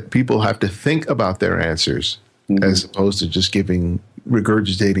 That people have to think about their answers as opposed to just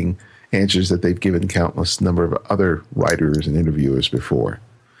regurgitating answers that they've given countless number of other writers and interviewers before.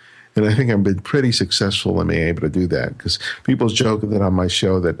 And I think I've been pretty successful in being able to do that because people joke that on my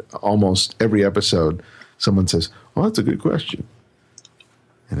show that almost every episode someone says, "Oh, that's a good question."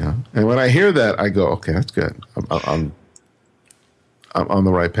 And when I hear that, I go, "Okay, that's good. I'm on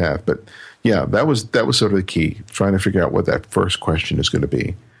the right path." But yeah, that was sort of the key, trying to figure out what that first question is going to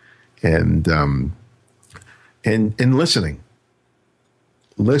be, and listening.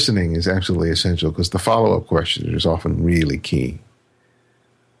 Listening is absolutely essential because the follow-up question is often really key.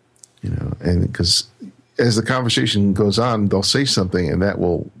 And because as the conversation goes on, they'll say something, and that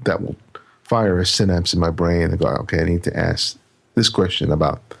will fire a synapse in my brain and go, okay, I need to ask this question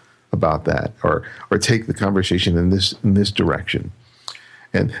about that, or take the conversation in this direction.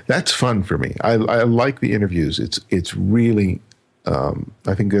 And that's fun for me. I like the interviews. It's really,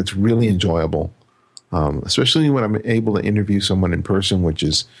 I think it's really enjoyable, especially when I'm able to interview someone in person, which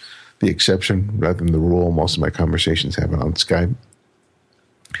is the exception rather than the rule. Most of my conversations happen on Skype.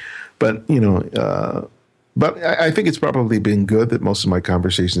 But, but I think it's probably been good that most of my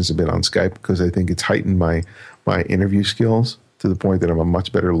conversations have been on Skype because I think it's heightened my interview skills to the point that I'm a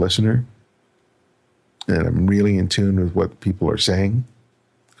much better listener and I'm really in tune with what people are saying.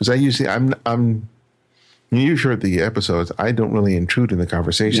 Because you've heard the episodes, I don't really intrude in the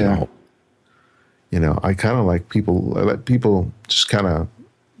conversation at all. I kind of like people, I let people just kind of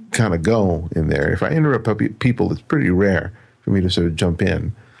go in there. If I interrupt people, it's pretty rare for me to sort of jump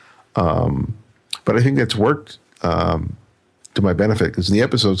in. But I think that's worked to my benefit because the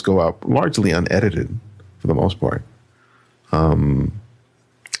episodes go out largely unedited for the most part.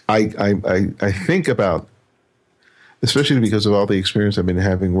 I think about, especially because of all the experience I've been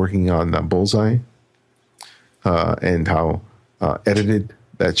having working on Bullseye and how edited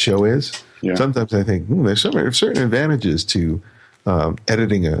that show is. Yeah. Sometimes I think there's certain advantages to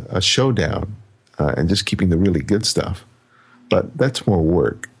editing a show down and just keeping the really good stuff. But that's more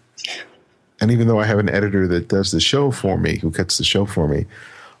work. And even though I have an editor that does the show for me, who cuts the show for me,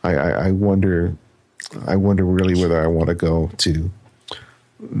 I wonder really whether I want to go to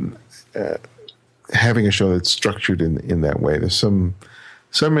having a show that's structured in that way. There's some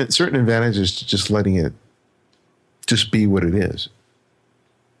certain advantages to just letting it just be what it is.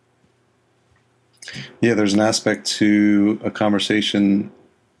 Yeah, there's an aspect to a conversation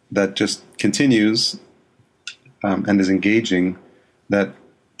that just continues and is engaging that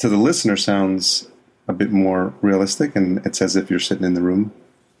to the listener sounds a bit more realistic, and it's as if you're sitting in the room.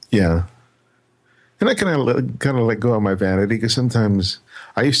 Yeah. And I kind of let go of my vanity, because sometimes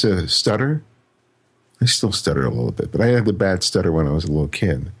I used to stutter. I still stutter a little bit, but I had the bad stutter when I was a little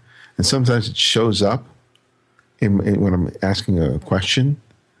kid. And sometimes it shows up when I'm asking a question,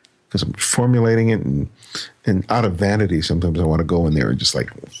 because I'm formulating it, and out of vanity, sometimes I want to go in there and just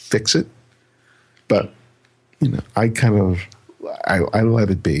like fix it. But, I let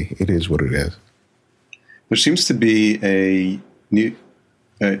it be. It is what it is. There seems to be I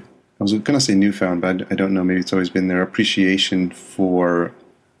was going to say newfound, but I don't know. Maybe it's always been there. Appreciation for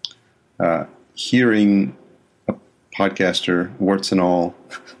hearing a podcaster, warts and all,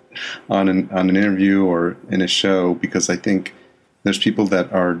 on an interview or in a show, because I think there's people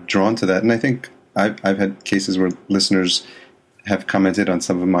that are drawn to that. And I think I've had cases where listeners have commented on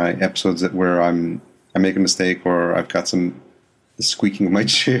some of my episodes where I make a mistake, or I've got the squeaking of my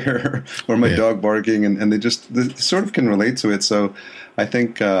chair or my dog barking, and they sort of can relate to it. So I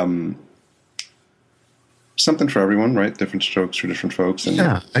think something for everyone, right? Different strokes for different folks. And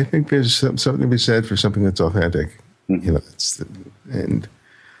yeah, I think there's something to be said for something that's authentic. Mm-hmm.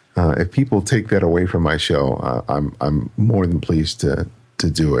 If people take that away from my show, I'm more than pleased to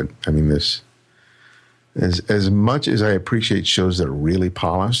do it. I mean, as much as I appreciate shows that are really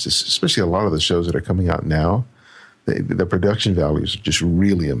polished, especially a lot of the shows that are coming out now, the production values are just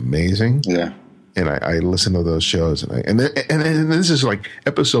really amazing. Yeah. And I listen to those shows, and this is like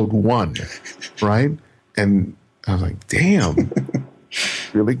episode 1, right? And I was like, damn,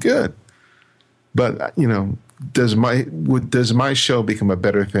 really good. But does my show become a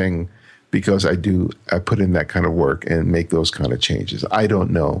better thing because I put in that kind of work and make those kind of changes? I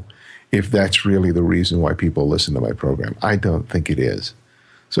don't know if that's really the reason why people listen to my program. I don't think it is.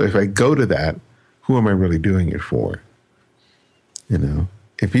 So if I go to that, who am I really doing it for?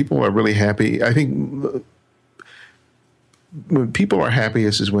 If people are really happy, I think when people are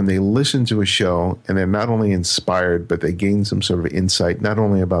happiest is when they listen to a show and they're not only inspired, but they gain some sort of insight, not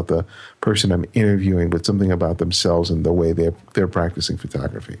only about the person I'm interviewing, but something about themselves and the way they're practicing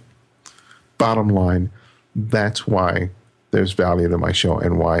photography. Bottom line, that's why there's value to my show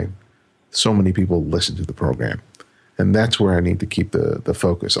and why so many people listen to the program. And that's where I need to keep the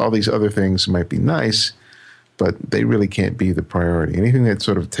focus. All these other things might be nice, but they really can't be the priority. Anything that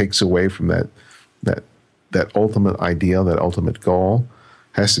sort of takes away from that ultimate ideal, that ultimate goal,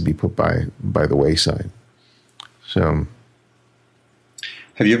 has to be put by the wayside. So,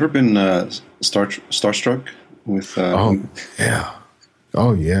 have you ever been starstruck with?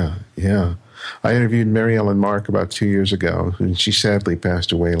 Oh yeah. I interviewed Mary Ellen Mark about 2 years ago, and she sadly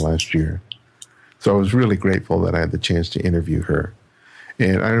passed away last year. So I was really grateful that I had the chance to interview her.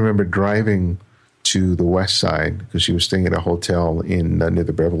 And I remember driving to the West Side, because she was staying at a hotel near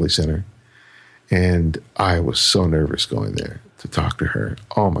the Beverly Center. And I was so nervous going there to talk to her.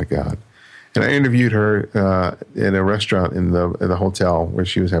 Oh, my God. And I interviewed her in a restaurant in the hotel where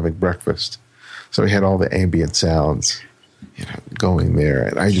she was having breakfast. So we had all the ambient sounds, going there.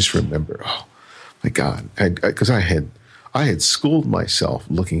 And I just remember, oh, my God. Because I had schooled myself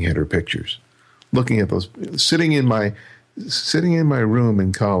looking at her pictures, looking at those, sitting in my room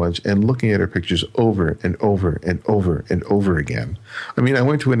in college and looking at her pictures over and over and over and over again. I mean, I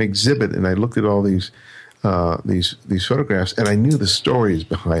went to an exhibit and I looked at all these photographs, and I knew the stories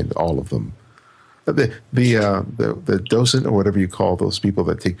behind all of them. The docent, or whatever you call those people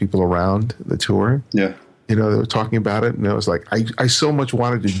that take people around the tour. Yeah. They were talking about it, and I was like, I so much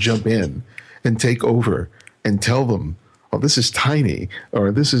wanted to jump in and take over and tell them, oh, this is tiny,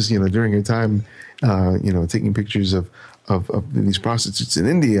 or this is, during a time, taking pictures of these prostitutes in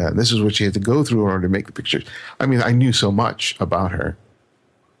India, and this is what she had to go through in order to make the pictures. I mean, I knew so much about her.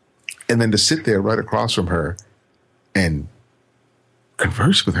 And then to sit there right across from her and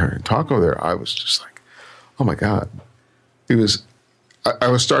converse with her and talk with her, I was just like, oh my God. I was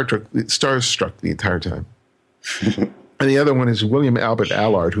starstruck the entire time. And the other one is William Albert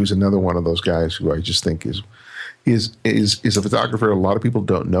Allard, who's another one of those guys who I just think is a photographer a lot of people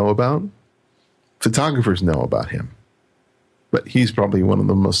don't know about. Photographers know about him. but he's probably one of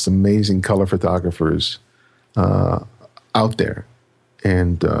the most amazing color photographers out there.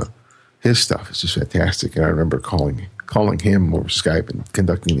 And his stuff is just fantastic. And I remember calling him over Skype and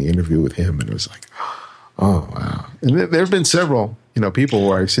conducting the interview with him. And it was like, oh, wow. And there have been several, people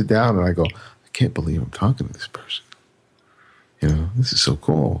where I sit down and I go, I can't believe I'm talking to this person. This is so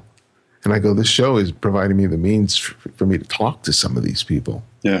cool. And I go, this show is providing me the means for me to talk to some of these people.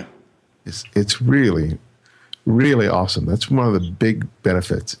 Yeah. It's really, really awesome. That's one of the big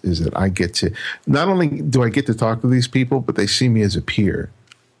benefits, is that I get to, not only do I get to talk to these people, but they see me as a peer,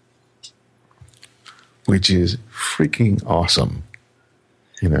 which is freaking awesome,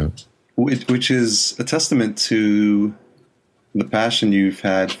 Which is a testament to the passion you've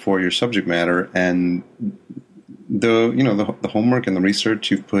had for your subject matter and the homework and the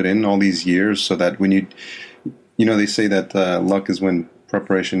research you've put in all these years, so that when they say that luck is when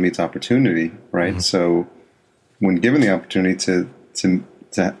preparation meets opportunity, right? Mm-hmm. So when given the opportunity to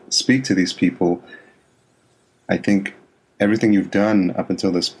speak to these people, I think everything you've done up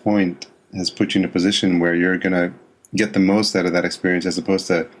until this point has put you in a position where you're going to get the most out of that experience, as opposed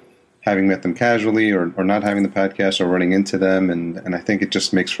to having met them casually or not having the podcast or running into them. And I think it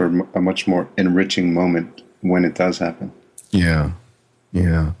just makes for a much more enriching moment when it does happen. Yeah.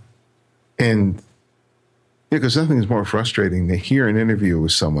 Yeah. And because nothing is more frustrating than hear an interview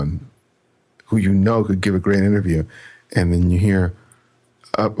with someone who could give a great interview, and then you hear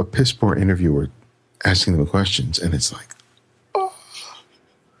a piss poor interviewer asking them questions, and it's like, oh.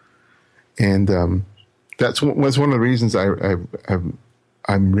 And that's one of the reasons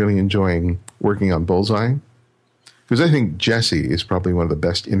I'm really enjoying working on Bullseye, because I think Jesse is probably one of the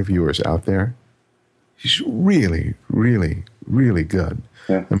best interviewers out there. He's really, really, really good.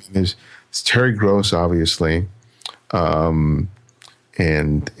 Yeah. I mean, there's Terry Gross, obviously, and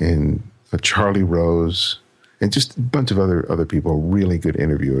Charlie Rose, and just a bunch of other people, really good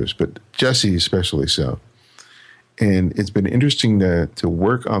interviewers, but Jesse especially so. And it's been interesting to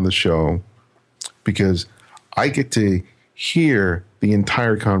work on the show, because I get to hear the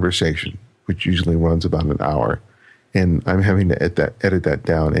entire conversation, which usually runs about an hour. And I'm having to edit that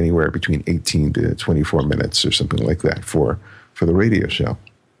down anywhere between 18 to 24 minutes or something like that for the radio show.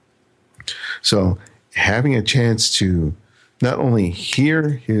 So having a chance to not only hear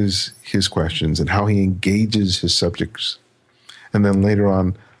his questions and how he engages his subjects, and then later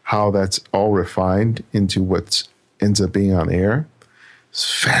on how that's all refined into what ends up being on air,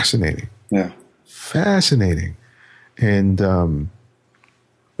 it's fascinating. Yeah. Fascinating. And I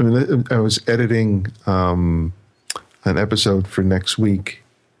was editing an episode for next week,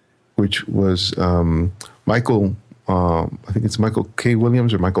 which was Michael, I think it's Michael K.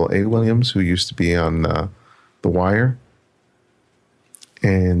 Williams or Michael A. Williams, who used to be on The Wire.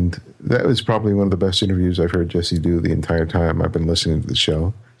 And that was probably one of the best interviews I've heard Jesse do the entire time I've been listening to the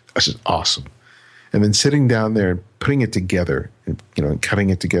show. This is awesome. And then sitting down there and putting it together, and cutting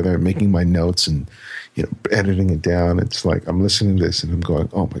it together and making my notes and, editing it down. It's like I'm listening to this and I'm going,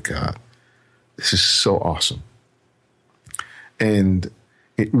 oh my God, this is so awesome. And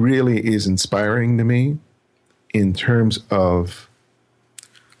it really is inspiring to me in terms of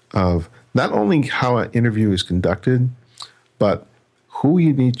not only how an interview is conducted, but who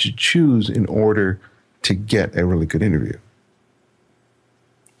you need to choose in order to get a really good interview.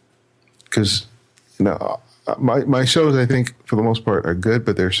 Because, my shows, I think, for the most part, are good,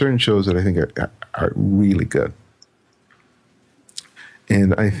 but there are certain shows that I think are really good.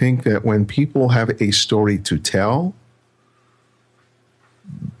 And I think that when people have a story to tell,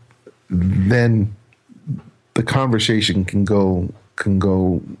 then the conversation can go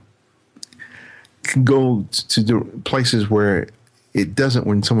to the places where it doesn't,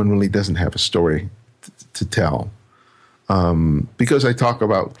 when someone really doesn't have a story to tell. Because I talk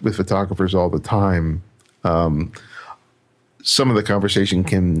with photographers all the time, some of the conversation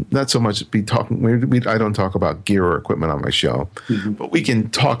can not so much be talking. I don't talk about gear or equipment on my show, mm-hmm. but we can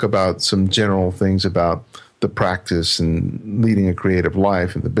talk about some general things about the practice and leading a creative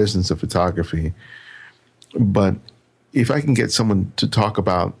life and the business of photography. But if I can get someone to talk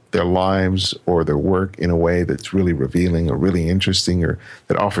about their lives or their work in a way that's really revealing or really interesting or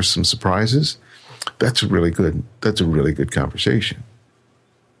that offers some surprises, that's a really good conversation.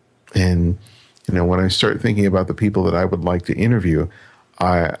 And, when I start thinking about the people that I would like to interview,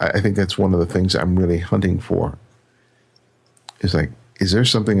 I think that's one of the things I'm really hunting for. Is like, is there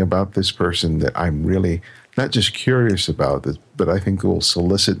something about this person that I'm really not just curious about, but I think will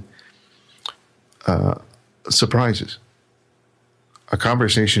solicit surprises? A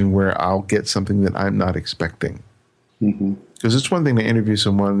conversation where I'll get something that I'm not expecting. Mm-hmm. Because it's one thing to interview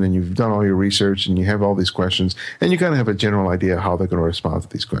someone and you've done all your research and you have all these questions and you kind of have a general idea how they're going to respond to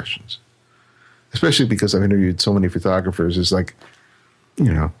these questions. Especially because I've interviewed so many photographers. It's like,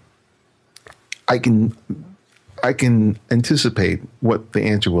 you know, I can anticipate what the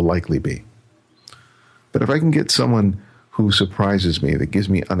answer will likely be. But if I can get someone who surprises me, that gives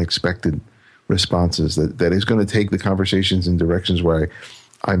me unexpected responses, that is going to take the conversations in directions where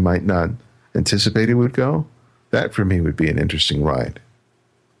I might not anticipate it would go, that for me would be an interesting ride.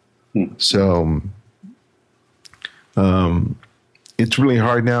 So it's really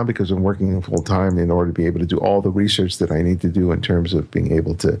hard now because I'm working full time in order to be able to do all the research that I need to do in terms of being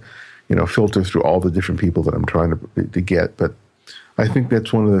able to, you know, filter through all the different people that I'm trying to get. But I think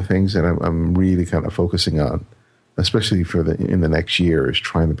that's one of the things that I'm really kind of focusing on, especially in the next year, is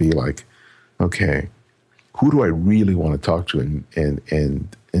trying to be like, okay, who do I really want to talk to? And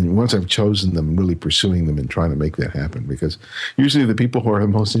once I've chosen them, really pursuing them and trying to make that happen. Because usually the people who are the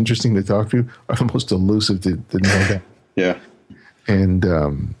most interesting to talk to are the most elusive to know that. Yeah. And,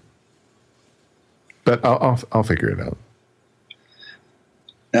 but I'll figure it out.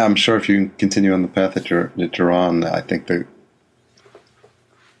 Yeah, I'm sure if you continue on the path that you're on, I think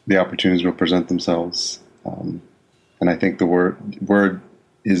the opportunities will present themselves. And I think the word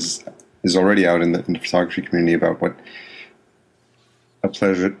is already out in the photography community about what a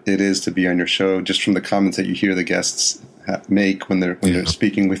pleasure it is to be on your show, just from the comments that you hear the guests make when they're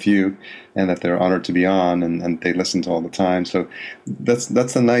speaking with you, and that they're honored to be on, and they listen to all the time. So that's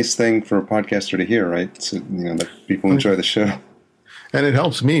the nice thing for a podcaster to hear, right? So, you know, that people enjoy the show. And it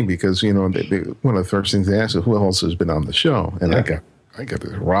helps me because, you know, one of the first things they ask is who else has been on the show, and I got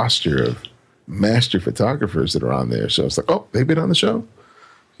this roster of master photographers that are on there. So it's like, oh, they've been on the show.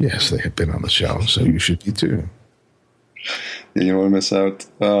 Yes, they have been on the show, so you should be too. Yeah, you don't want to miss out.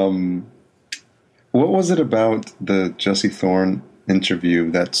 What was it about the Jesse Thorne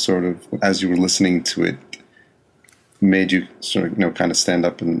interview that sort of, as you were listening to it, made you sort of, you know, kind of stand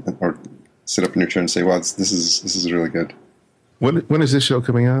up or sit up in your chair and say, "Wow, this is really good." When is this show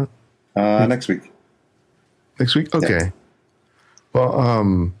coming out? Next week. Next week? Okay. Yeah.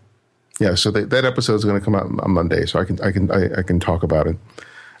 Well, yeah. So that episode is going to come out on Monday, so I can talk about it.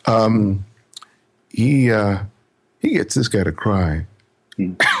 He gets this guy to cry.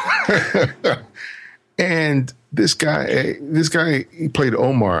 And this guy, he played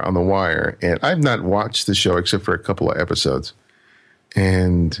Omar on The Wire, and I've not watched the show except for a couple of episodes.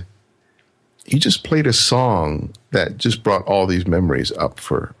 And he just played a song that just brought all these memories up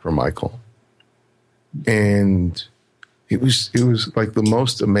for Michael. And it was like the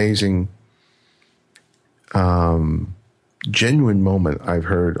most amazing, genuine moment I've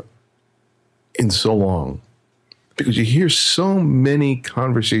heard in so long. Because you hear so many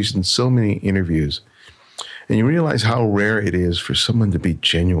conversations, so many interviews, and you realize how rare it is for someone to be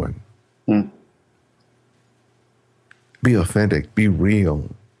genuine. Be authentic, be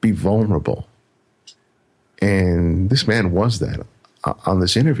real, be vulnerable. And this man was that on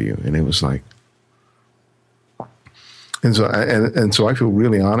this interview. And it was like, and so I feel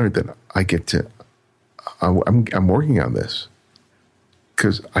really honored that I get to, I'm working on this.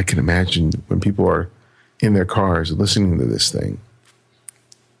 Because I can imagine when people are in their cars listening to this thing,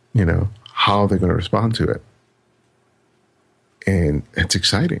 you know, how they're going to respond to it. And it's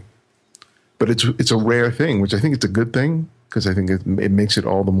exciting. But it's a rare thing, which I think it's a good thing, because I think it makes it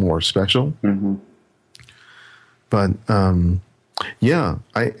all the more special. Mm-hmm. But yeah,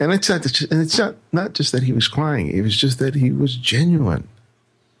 it's not just that he was crying. It was just that he was genuine.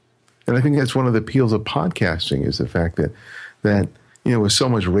 And I think that's one of the appeals of podcasting, is the fact that you know, with so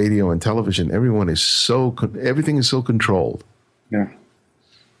much radio and television, everything is so controlled. Yeah.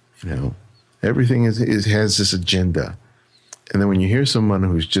 You know, everything has this agenda. And then when you hear someone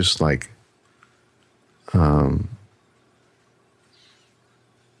who's just like, you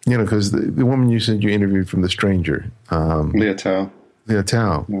know, because the woman you said you interviewed from The Stranger, Leah Tao.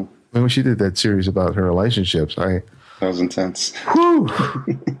 Yeah. When she did that series about her relationships, that was intense. Whew,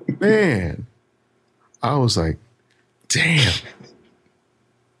 man, I was like, damn.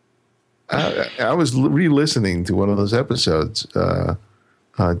 I was re-listening to one of those episodes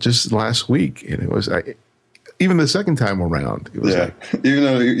just last week, and it was even the second time around. It was like,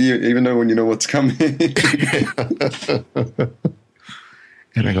 even though when you know what's coming,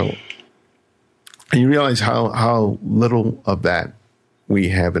 and I go, and you realize how little of that we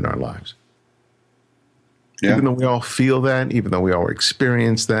have in our lives. Yeah. Even though we all feel that, even though we all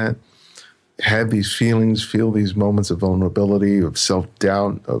experience that, have these feelings, feel these moments of vulnerability, of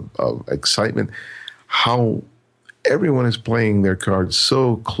self-doubt, of excitement, how everyone is playing their cards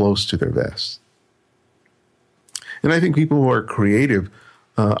so close to their vest. And I think people who are creative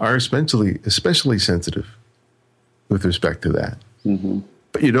are especially sensitive with respect to that. Mm-hmm.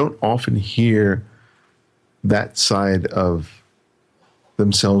 But you don't often hear that side of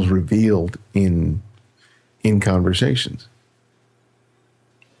themselves revealed in conversations.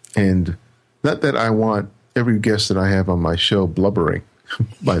 And not that I want every guest that I have on my show blubbering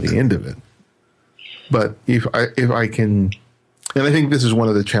by the end of it, but if I can, and I think this is one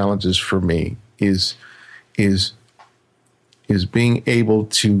of the challenges for me is being able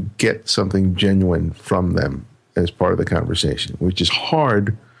to get something genuine from them as part of the conversation, which is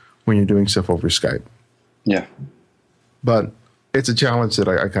hard when you're doing stuff over Skype. Yeah. But it's a challenge that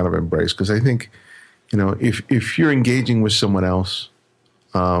I kind of embrace, because I think, if you're engaging with someone else,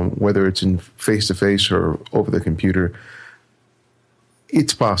 whether it's in face-to-face or over the computer,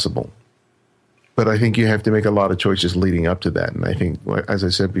 it's possible. But I think you have to make a lot of choices leading up to that. And I think, as I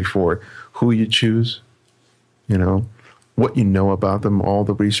said before, who you choose, what you know about them, all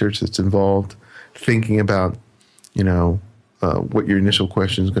the research that's involved, thinking about, what your initial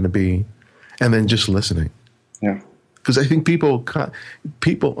question is going to be, and then just listening. Yeah. Because I think people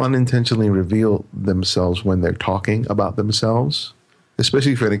unintentionally reveal themselves when they're talking about themselves,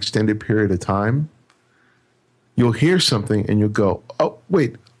 especially for an extended period of time. You'll hear something and you'll go, "Oh,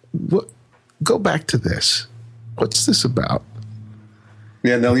 wait, what? Go back to this. What's this about?"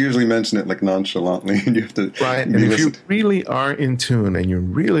 Yeah, they'll usually mention it like nonchalantly, and you have to right. And if you really are in tune and you're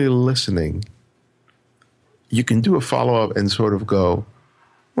really listening, you can do a follow-up and sort of go,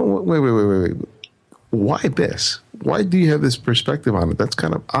 wait. Why this? Why do you have this perspective on it? That's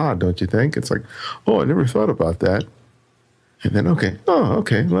kind of odd, don't you think? It's like, oh, I never thought about that. And then, okay,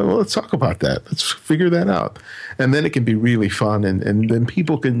 well, let's talk about that. Let's figure that out. And then it can be really fun, and then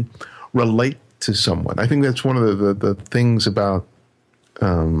people can relate to someone. I think that's one of the things about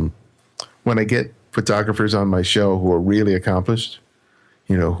when I get photographers on my show who are really accomplished,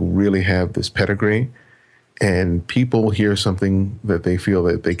 who really have this pedigree, and people hear something that they feel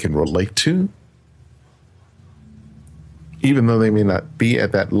that they can relate to, even though they may not be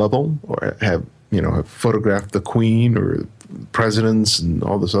at that level or have photographed the Queen or presidents and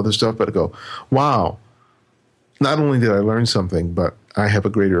all this other stuff, but I go, wow, not only did I learn something, but I have a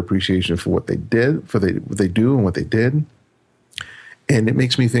greater appreciation for what they did, for what they do and what they did. And it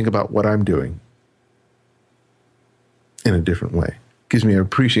makes me think about what I'm doing in a different way. It gives me an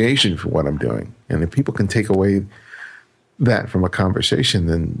appreciation for what I'm doing. And if people can take away that from a conversation,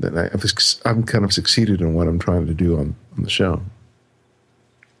 then I'm kind of succeeded in what I'm trying to do on the show.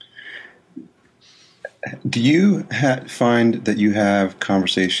 Do you find that you have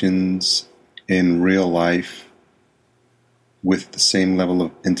conversations in real life with the same level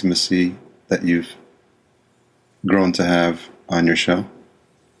of intimacy that you've grown to have on your show?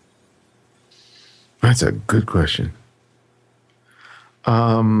 That's a good question.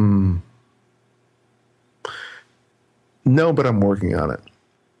 No, but I'm working on it.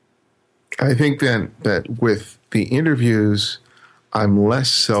 I think that with the interviews, I'm less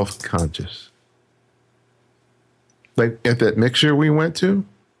self-conscious. Like at that mixer we went to,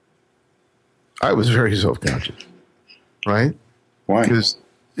 I was very self-conscious, right? Why? Because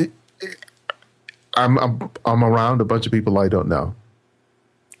I'm around a bunch of people I don't know,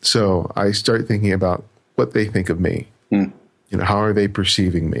 so I start thinking about what they think of me. How are they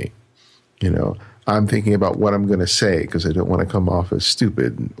perceiving me? I'm thinking about what I'm going to say because I don't want to come off as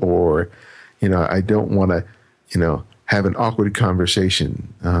stupid, or I don't want to have an awkward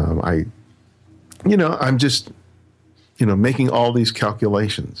conversation. I'm just making all these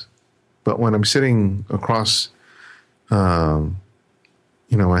calculations. But when I'm sitting across, I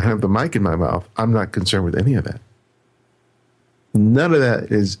have the mic in my mouth, I'm not concerned with any of that. None of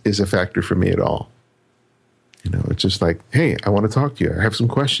that is a factor for me at all. It's just like, hey, I want to talk to you. I have some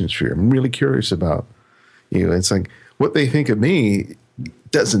questions for you. I'm really curious about you. It's like what they think of me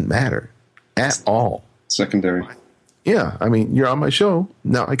doesn't matter at all. Secondary. Yeah, I mean, you're on my show.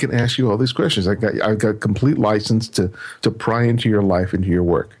 Now I can ask you all these questions. I've got complete license to pry into your life, into your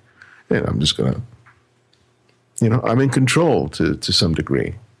work. And I'm just going to, I'm in control to some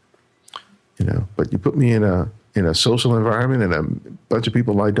degree. But you put me in a social environment and a bunch of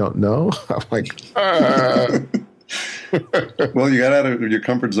people I don't know, I'm like, Well, you got out of your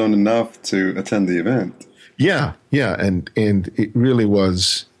comfort zone enough to attend the event. Yeah. And it really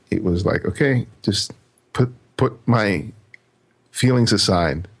was, it was like, okay, just put my feelings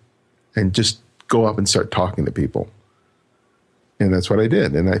aside and just go up and start talking to people. And that's what I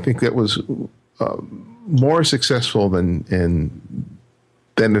did. And I think that was more successful than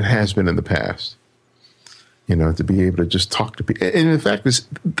it has been in the past. To be able to just talk to people. And in fact,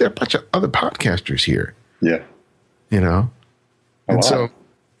 there are a bunch of other podcasters here. Yeah. you know? A And lot. so,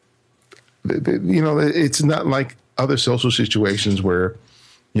 you know, it's not like other social situations where,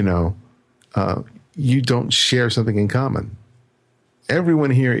 you know, you don't share something in common. Everyone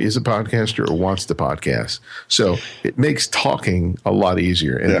here is a podcaster or wants to podcast. So it makes talking a lot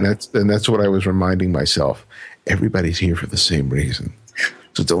easier. And that's what I was reminding myself. Everybody's here for the same reason.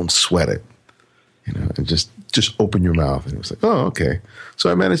 So don't sweat it. You know, and just open your mouth. And it was like, oh, okay. So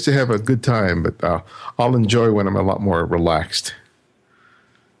I managed to have a good time, but I'll enjoy when I'm a lot more relaxed.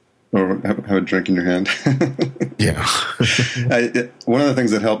 Or have a drink in your hand. Yeah. One of the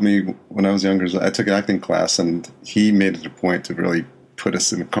things that helped me when I was younger is I took an acting class, and he made it a point to really put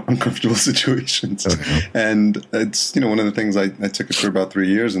us in uncomfortable situations. Okay. And it's, you know, one of the things I took it for about 3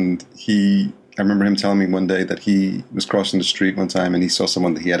 years, and I remember him telling me one day that he was crossing the street one time and he saw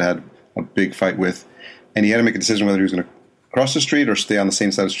someone that he had a big fight with, and he had to make a decision whether he was going to cross the street or stay on the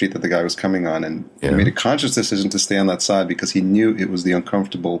same side of the street that the guy was coming on. And he made a conscious decision to stay on that side because he knew it was the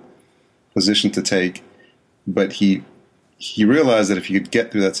uncomfortable position to take. But he realized that if he could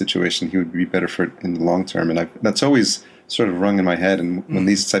get through that situation, he would be better for it in the long term. And that's always sort of rung in my head. And when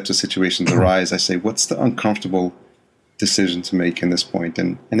these types of situations arise, I say, what's the uncomfortable decision to make in this point?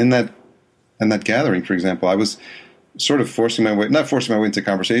 And in that gathering, for example, I was sort of not forcing my way into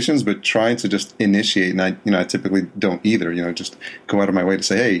conversations, but trying to just initiate. And I typically don't either, you know, just go out of my way to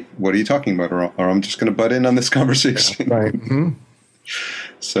say, hey, what are you talking about? Or I'm just going to butt in on this conversation. Yeah, right. Mm-hmm.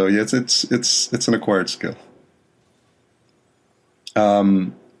 So yeah, it's an acquired skill.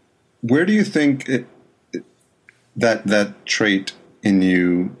 Where do you think that trait in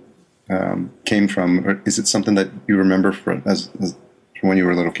you came from? Or is it something that you remember from when you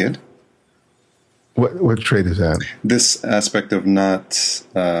were a little kid? What trait is that? This aspect of not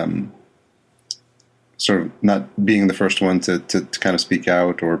sort of not being the first one to kind of speak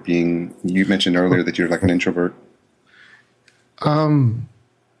out, or being. You mentioned earlier that you're like an introvert.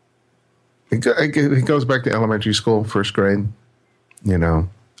 It goes back to elementary school, first grade. You know,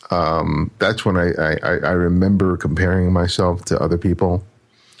 that's when I remember comparing myself to other people.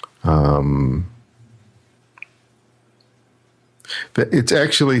 But it's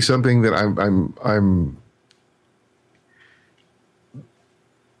actually something that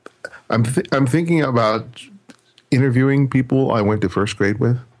I'm thinking about interviewing people I went to first grade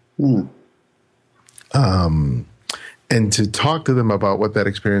with. And to talk to them about what that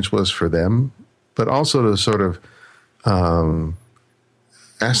experience was for them, but also to sort of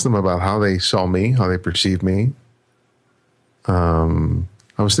ask them about how they saw me, how they perceived me. I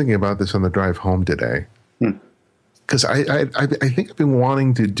was thinking about this on the drive home today, because I think I've been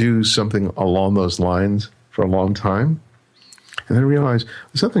wanting to do something along those lines for a long time, and I realized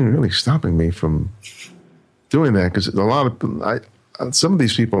there's nothing really stopping me from doing that, because a lot of some of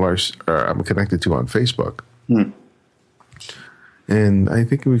these people are I'm connected to on Facebook. And I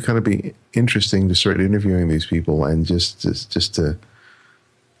think it would kind of be interesting to start interviewing these people and just to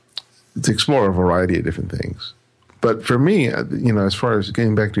explore a variety of different things. But for me, you know, as far as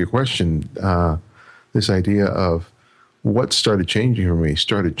getting back to your question, this idea of what started changing for me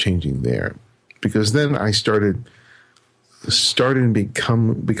started changing there, because then I started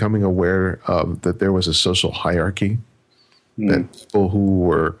becoming aware of that there was a social hierarchy, that people who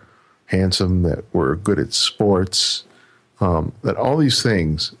were handsome, that were good at sports, that all these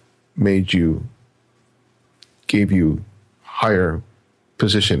things gave you higher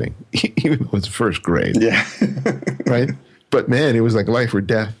positioning, even though it's first grade. Yeah. Right? But man, it was like life or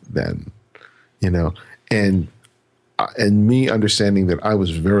death then, you know, and me understanding that I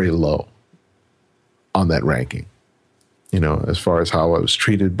was very low on that ranking, you know, as far as how I was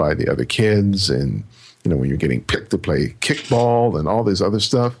treated by the other kids, and, you know, when you're getting picked to play kickball and all this other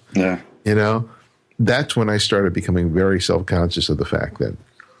stuff, you know, that's when I started becoming very self-conscious of the fact that,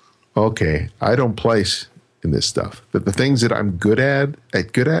 okay, I don't place in this stuff. That the things that I'm good at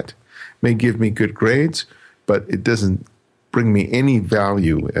may give me good grades, but it doesn't bring me any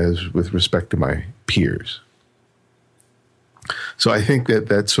value as with respect to my peers. So I think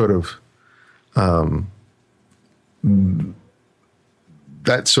that sort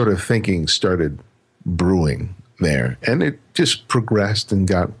of thinking started brewing there, and it just progressed and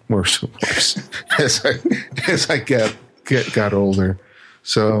got worse and worse as I got older.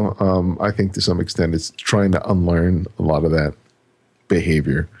 So I think to some extent it's trying to unlearn a lot of that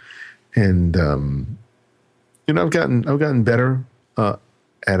behavior, and you know, I've gotten better at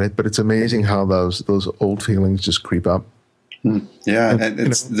it, but it's amazing how those old feelings just creep up. Yeah, and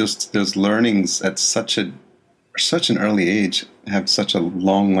it's those learnings at such an early age have such a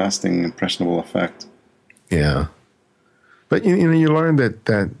long-lasting, impressionable effect. Yeah, but you know, you learn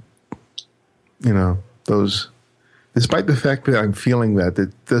that you know, those despite the fact that I'm feeling that,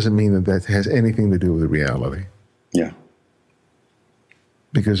 that doesn't mean that that has anything to do with reality. Yeah.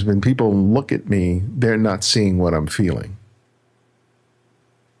 Because when people look at me, they're not seeing what I'm feeling.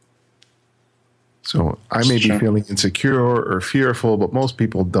 So I may be feeling insecure or fearful, but most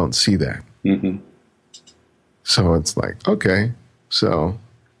people don't see that. Mm-hmm. So it's like, okay, so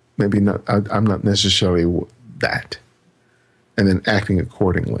maybe not. I'm not necessarily that, and then acting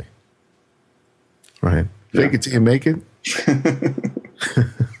accordingly. Right? Yeah. Fake it till you make it.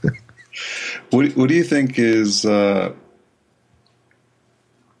 What do you think is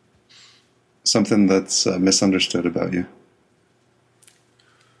something that's misunderstood about you?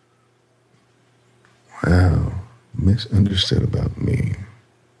 Wow, misunderstood about me.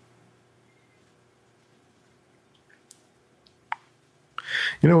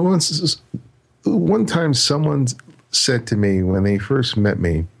 You know, one time someone said to me when they first met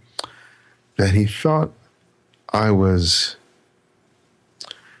me that he thought I wasn't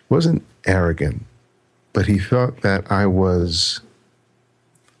arrogant, but he thought that I was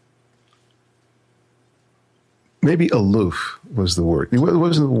maybe aloof was the word. It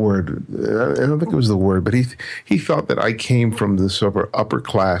wasn't the word. I don't think it was the word, but he thought that I came from this sort of upper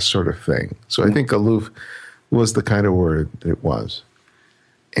class sort of thing. So I think aloof was the kind of word that it was.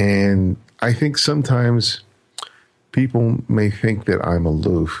 And I think sometimes people may think that I'm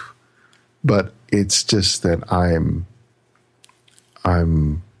aloof, but it's just that I'm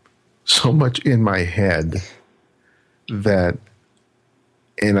so much in my head that,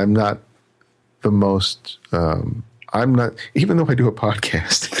 and I'm not the most, I'm not, even though I do a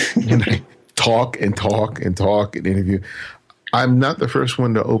podcast and I talk and interview, I'm not the first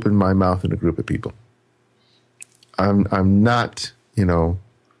one to open my mouth in a group of people. I'm not,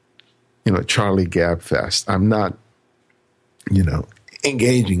 Charlie Gabfest. I'm not,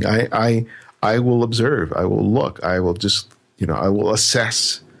 engaging. I will observe. I will look. I will just, I will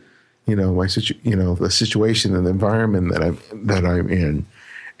assess, the situation and the environment that I'm in.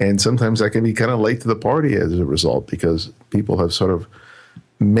 And sometimes I can be kind of late to the party as a result because people have sort of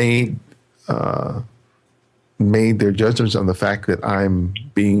made their judgments on the fact that I'm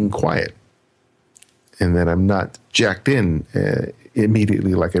being quiet and that I'm not jacked in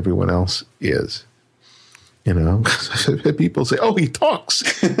immediately like everyone else is. People say, "Oh, he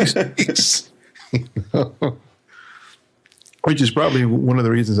talks," which is probably one of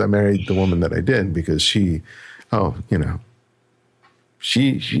the reasons I married the woman that I did, because she's a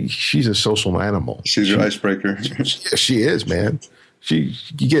social animal. She's your icebreaker. She is, man. You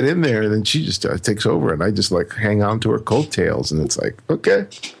get in there and then she just takes over, and I just like hang on to her coattails, and it's like, okay,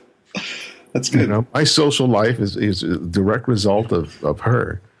 that's good. My social life is a direct result of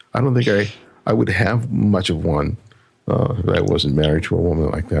her. I don't think I would have much of one if I wasn't married to a woman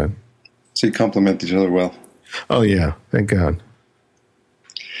like that. So you complement each other well. Oh yeah, thank God.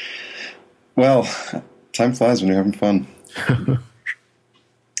 Well, time flies when you're having fun.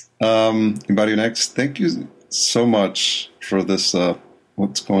 Anybody next? Thank you so much for this.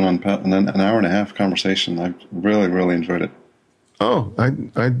 What's going on, Pat? An hour and a half conversation. I really, really enjoyed it. Oh, I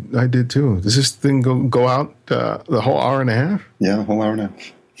did too. Does this thing go out the whole hour and a half? Yeah, the whole hour and a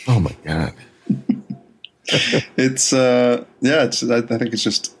half. Oh my God. It's I think it's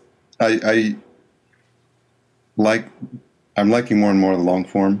just I'm liking more and more the long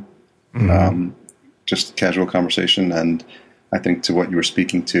form, just casual conversation, and I think to what you were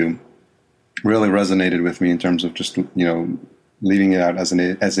speaking to really resonated with me in terms of just leaving it out as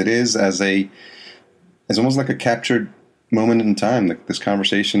it is as almost like a captured moment in time. Like this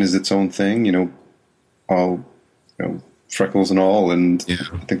conversation is its own thing, all freckles and all, and yeah.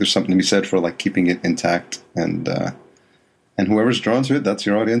 I think there's something to be said for like keeping it intact, and whoever's drawn to it, that's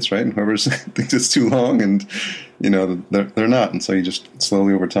your audience, right? And whoever's thinks it's too long, and they're not, and so you just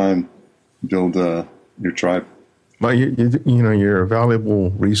slowly over time build your tribe. Well, you're a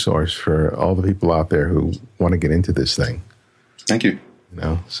valuable resource for all the people out there who want to get into this thing. Thank you.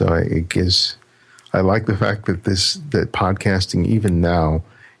 So I like the fact that that podcasting even now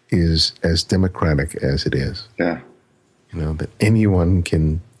is as democratic as it is. Yeah. That anyone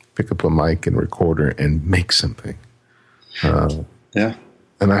can pick up a mic and recorder and make something. Yeah.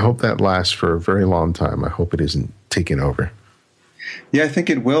 And I hope that lasts for a very long time. I hope it isn't taken over. Yeah, I think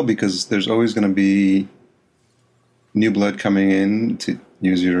it will, because there's always going to be new blood coming in, to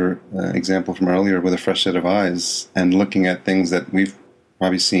use your example from earlier, with a fresh set of eyes and looking at things that we've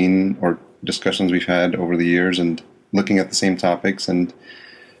probably seen or discussions we've had over the years, and looking at the same topics and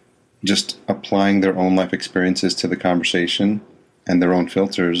just applying their own life experiences to the conversation and their own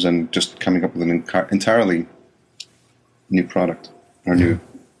filters, and just coming up with an entirely new product or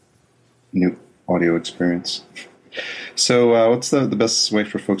new audio experience. So what's the best way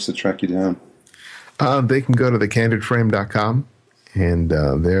for folks to track you down? They can go to thecandidframe.com, and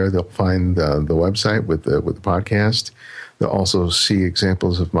there they'll find the website with the podcast. They'll also see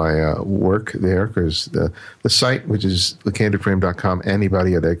examples of my work there, because the site, which is thecandidframe.com, and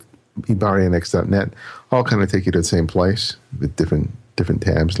ebarionx.net, all kind of take you to the same place with different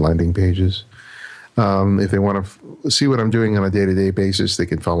tabs, landing pages. If they want to see what I'm doing on a day-to-day basis, they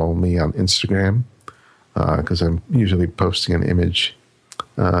can follow me on Instagram, because I'm usually posting an image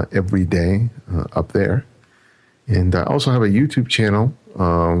every day up there. And I also have a YouTube channel,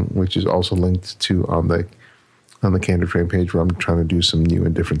 which is also linked to on the Candid Frame page, where I'm trying to do some new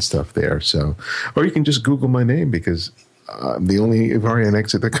and different stuff there. So, or you can just Google my name, because I'm the only Ibarionex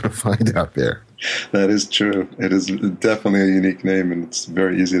exit they're going to find out there. That is true. It is definitely a unique name, and it's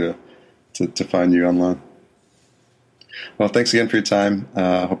very easy to find you online. Well, thanks again for your time.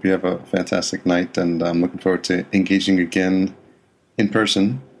 I hope you have a fantastic night, and I'm looking forward to engaging again in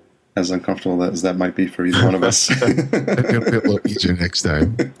person, as uncomfortable as that might be for either one of us. It'll be a little easier next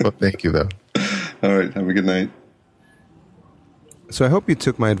time. Well, thank you, though. All right. Have a good night. So I hope you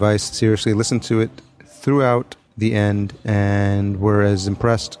took my advice seriously, listened to it throughout the end, and were as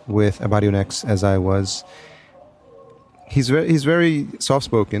impressed with Ibarionex as I was. He's very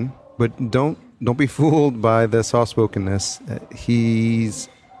soft-spoken, but don't be fooled by the soft-spokenness. He's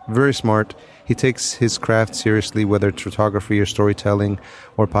very smart. He takes his craft seriously, whether it's photography or storytelling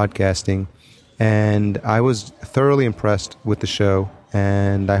or podcasting. And I was thoroughly impressed with the show,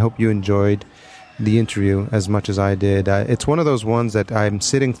 and I hope you enjoyed the interview as much as I did. It's one of those ones that I'm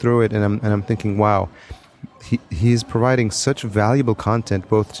sitting through it, and I'm thinking, wow, he's providing such valuable content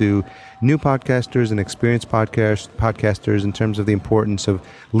both to new podcasters and experienced podcasters in terms of the importance of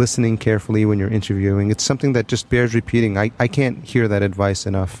listening carefully when you're interviewing. It's something that just bears repeating. I can't hear that advice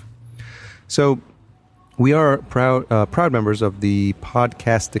enough. So we are proud members of the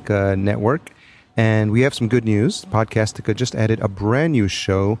Podcastica network, and we have some good news. Podcastica just added a brand new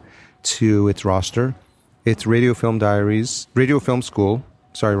show to its roster. It's Radio Film School.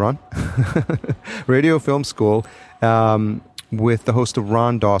 Sorry, Ron. Radio Film School, with the host of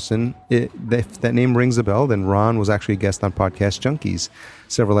Ron Dawson. If that name rings a bell, then Ron was actually a guest on Podcast Junkies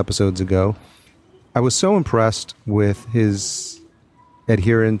several episodes ago. I was so impressed with his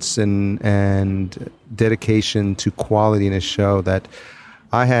adherence and dedication to quality in his show that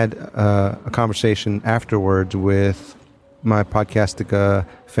I had a conversation afterwards with my Podcastica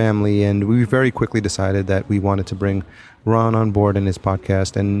family, and we very quickly decided that we wanted to bring Ron on board in his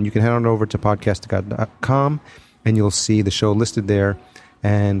podcast. And you can head on over to podcastica.com, and you'll see the show listed there.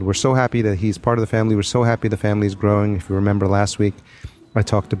 And we're so happy that he's part of the family. We're so happy the family is growing. If you remember last week, I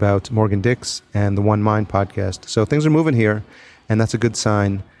talked about Morgan Dix and the One Mind podcast. So things are moving here, and that's a good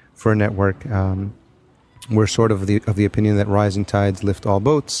sign for a network. We're sort of the opinion that rising tides lift all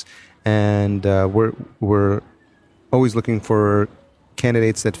boats, and we're always looking for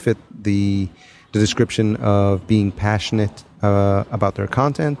candidates that fit the description of being passionate about their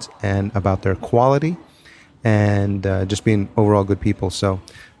content and about their quality, and just being overall good people. So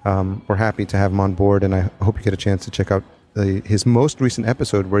we're happy to have him on board, and I hope you get a chance to check out his most recent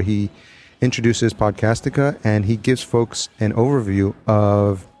episode where he introduces Podcastica, and he gives folks an overview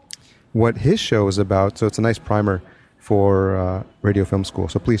of what his show is about. So it's a nice primer for Radio Film School.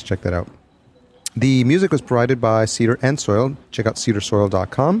 So please check that out. The music was provided by Cedar and Soil. Check out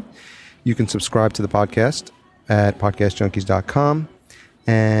cedarsoil.com. You can subscribe to the podcast at podcastjunkies.com.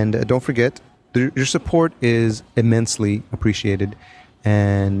 And don't forget, your support is immensely appreciated.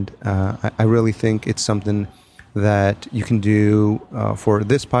 And I really think it's something that you can do for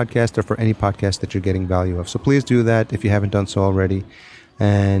this podcast or for any podcast that you're getting value of. So please do that if you haven't done so already.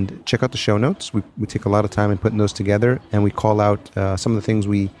 And check out the show notes. We take a lot of time in putting those together, and we call out some of the things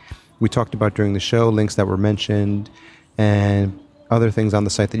we talked about during the show, links that were mentioned, and other things on the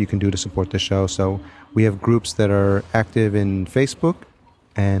site that you can do to support the show. So we have groups that are active in Facebook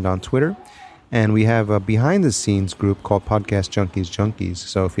and on Twitter, and we have a behind-the-scenes group called Podcast Junkies.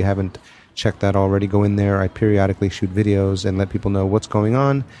 So if you haven't checked that already, go in there. I periodically shoot videos and let people know what's going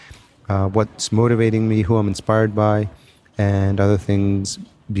on, what's motivating me, who I'm inspired by, and other things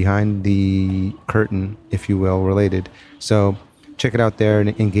behind the curtain, if you will, related. So check it out there and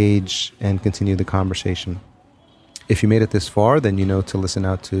engage and continue the conversation. If you made it this far, then you know to listen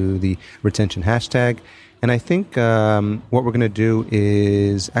out to the retention hashtag. And I think what we're going to do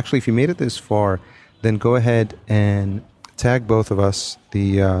is, actually, if you made it this far, then go ahead and tag both of us.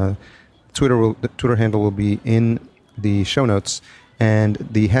 The Twitter handle will be in the show notes, and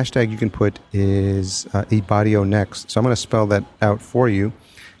the hashtag you can put is Ibarionex. So I'm going to spell that out for you.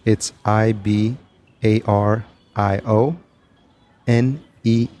 It's IBARIONEX. AudioNex.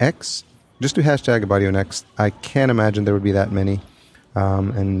 Just do hashtag AudioNext. I can't imagine there would be that many.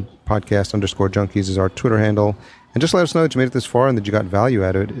 And podcast_junkies is our Twitter handle. And just let us know that you made it this far and that you got value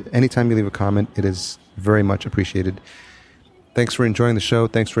out of it. Anytime you leave a comment, it is very much appreciated. Thanks for enjoying the show.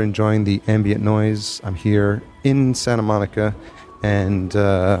 Thanks for enjoying the ambient noise. I'm here in Santa Monica, and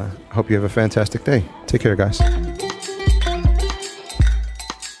hope you have a fantastic day. Take care, guys.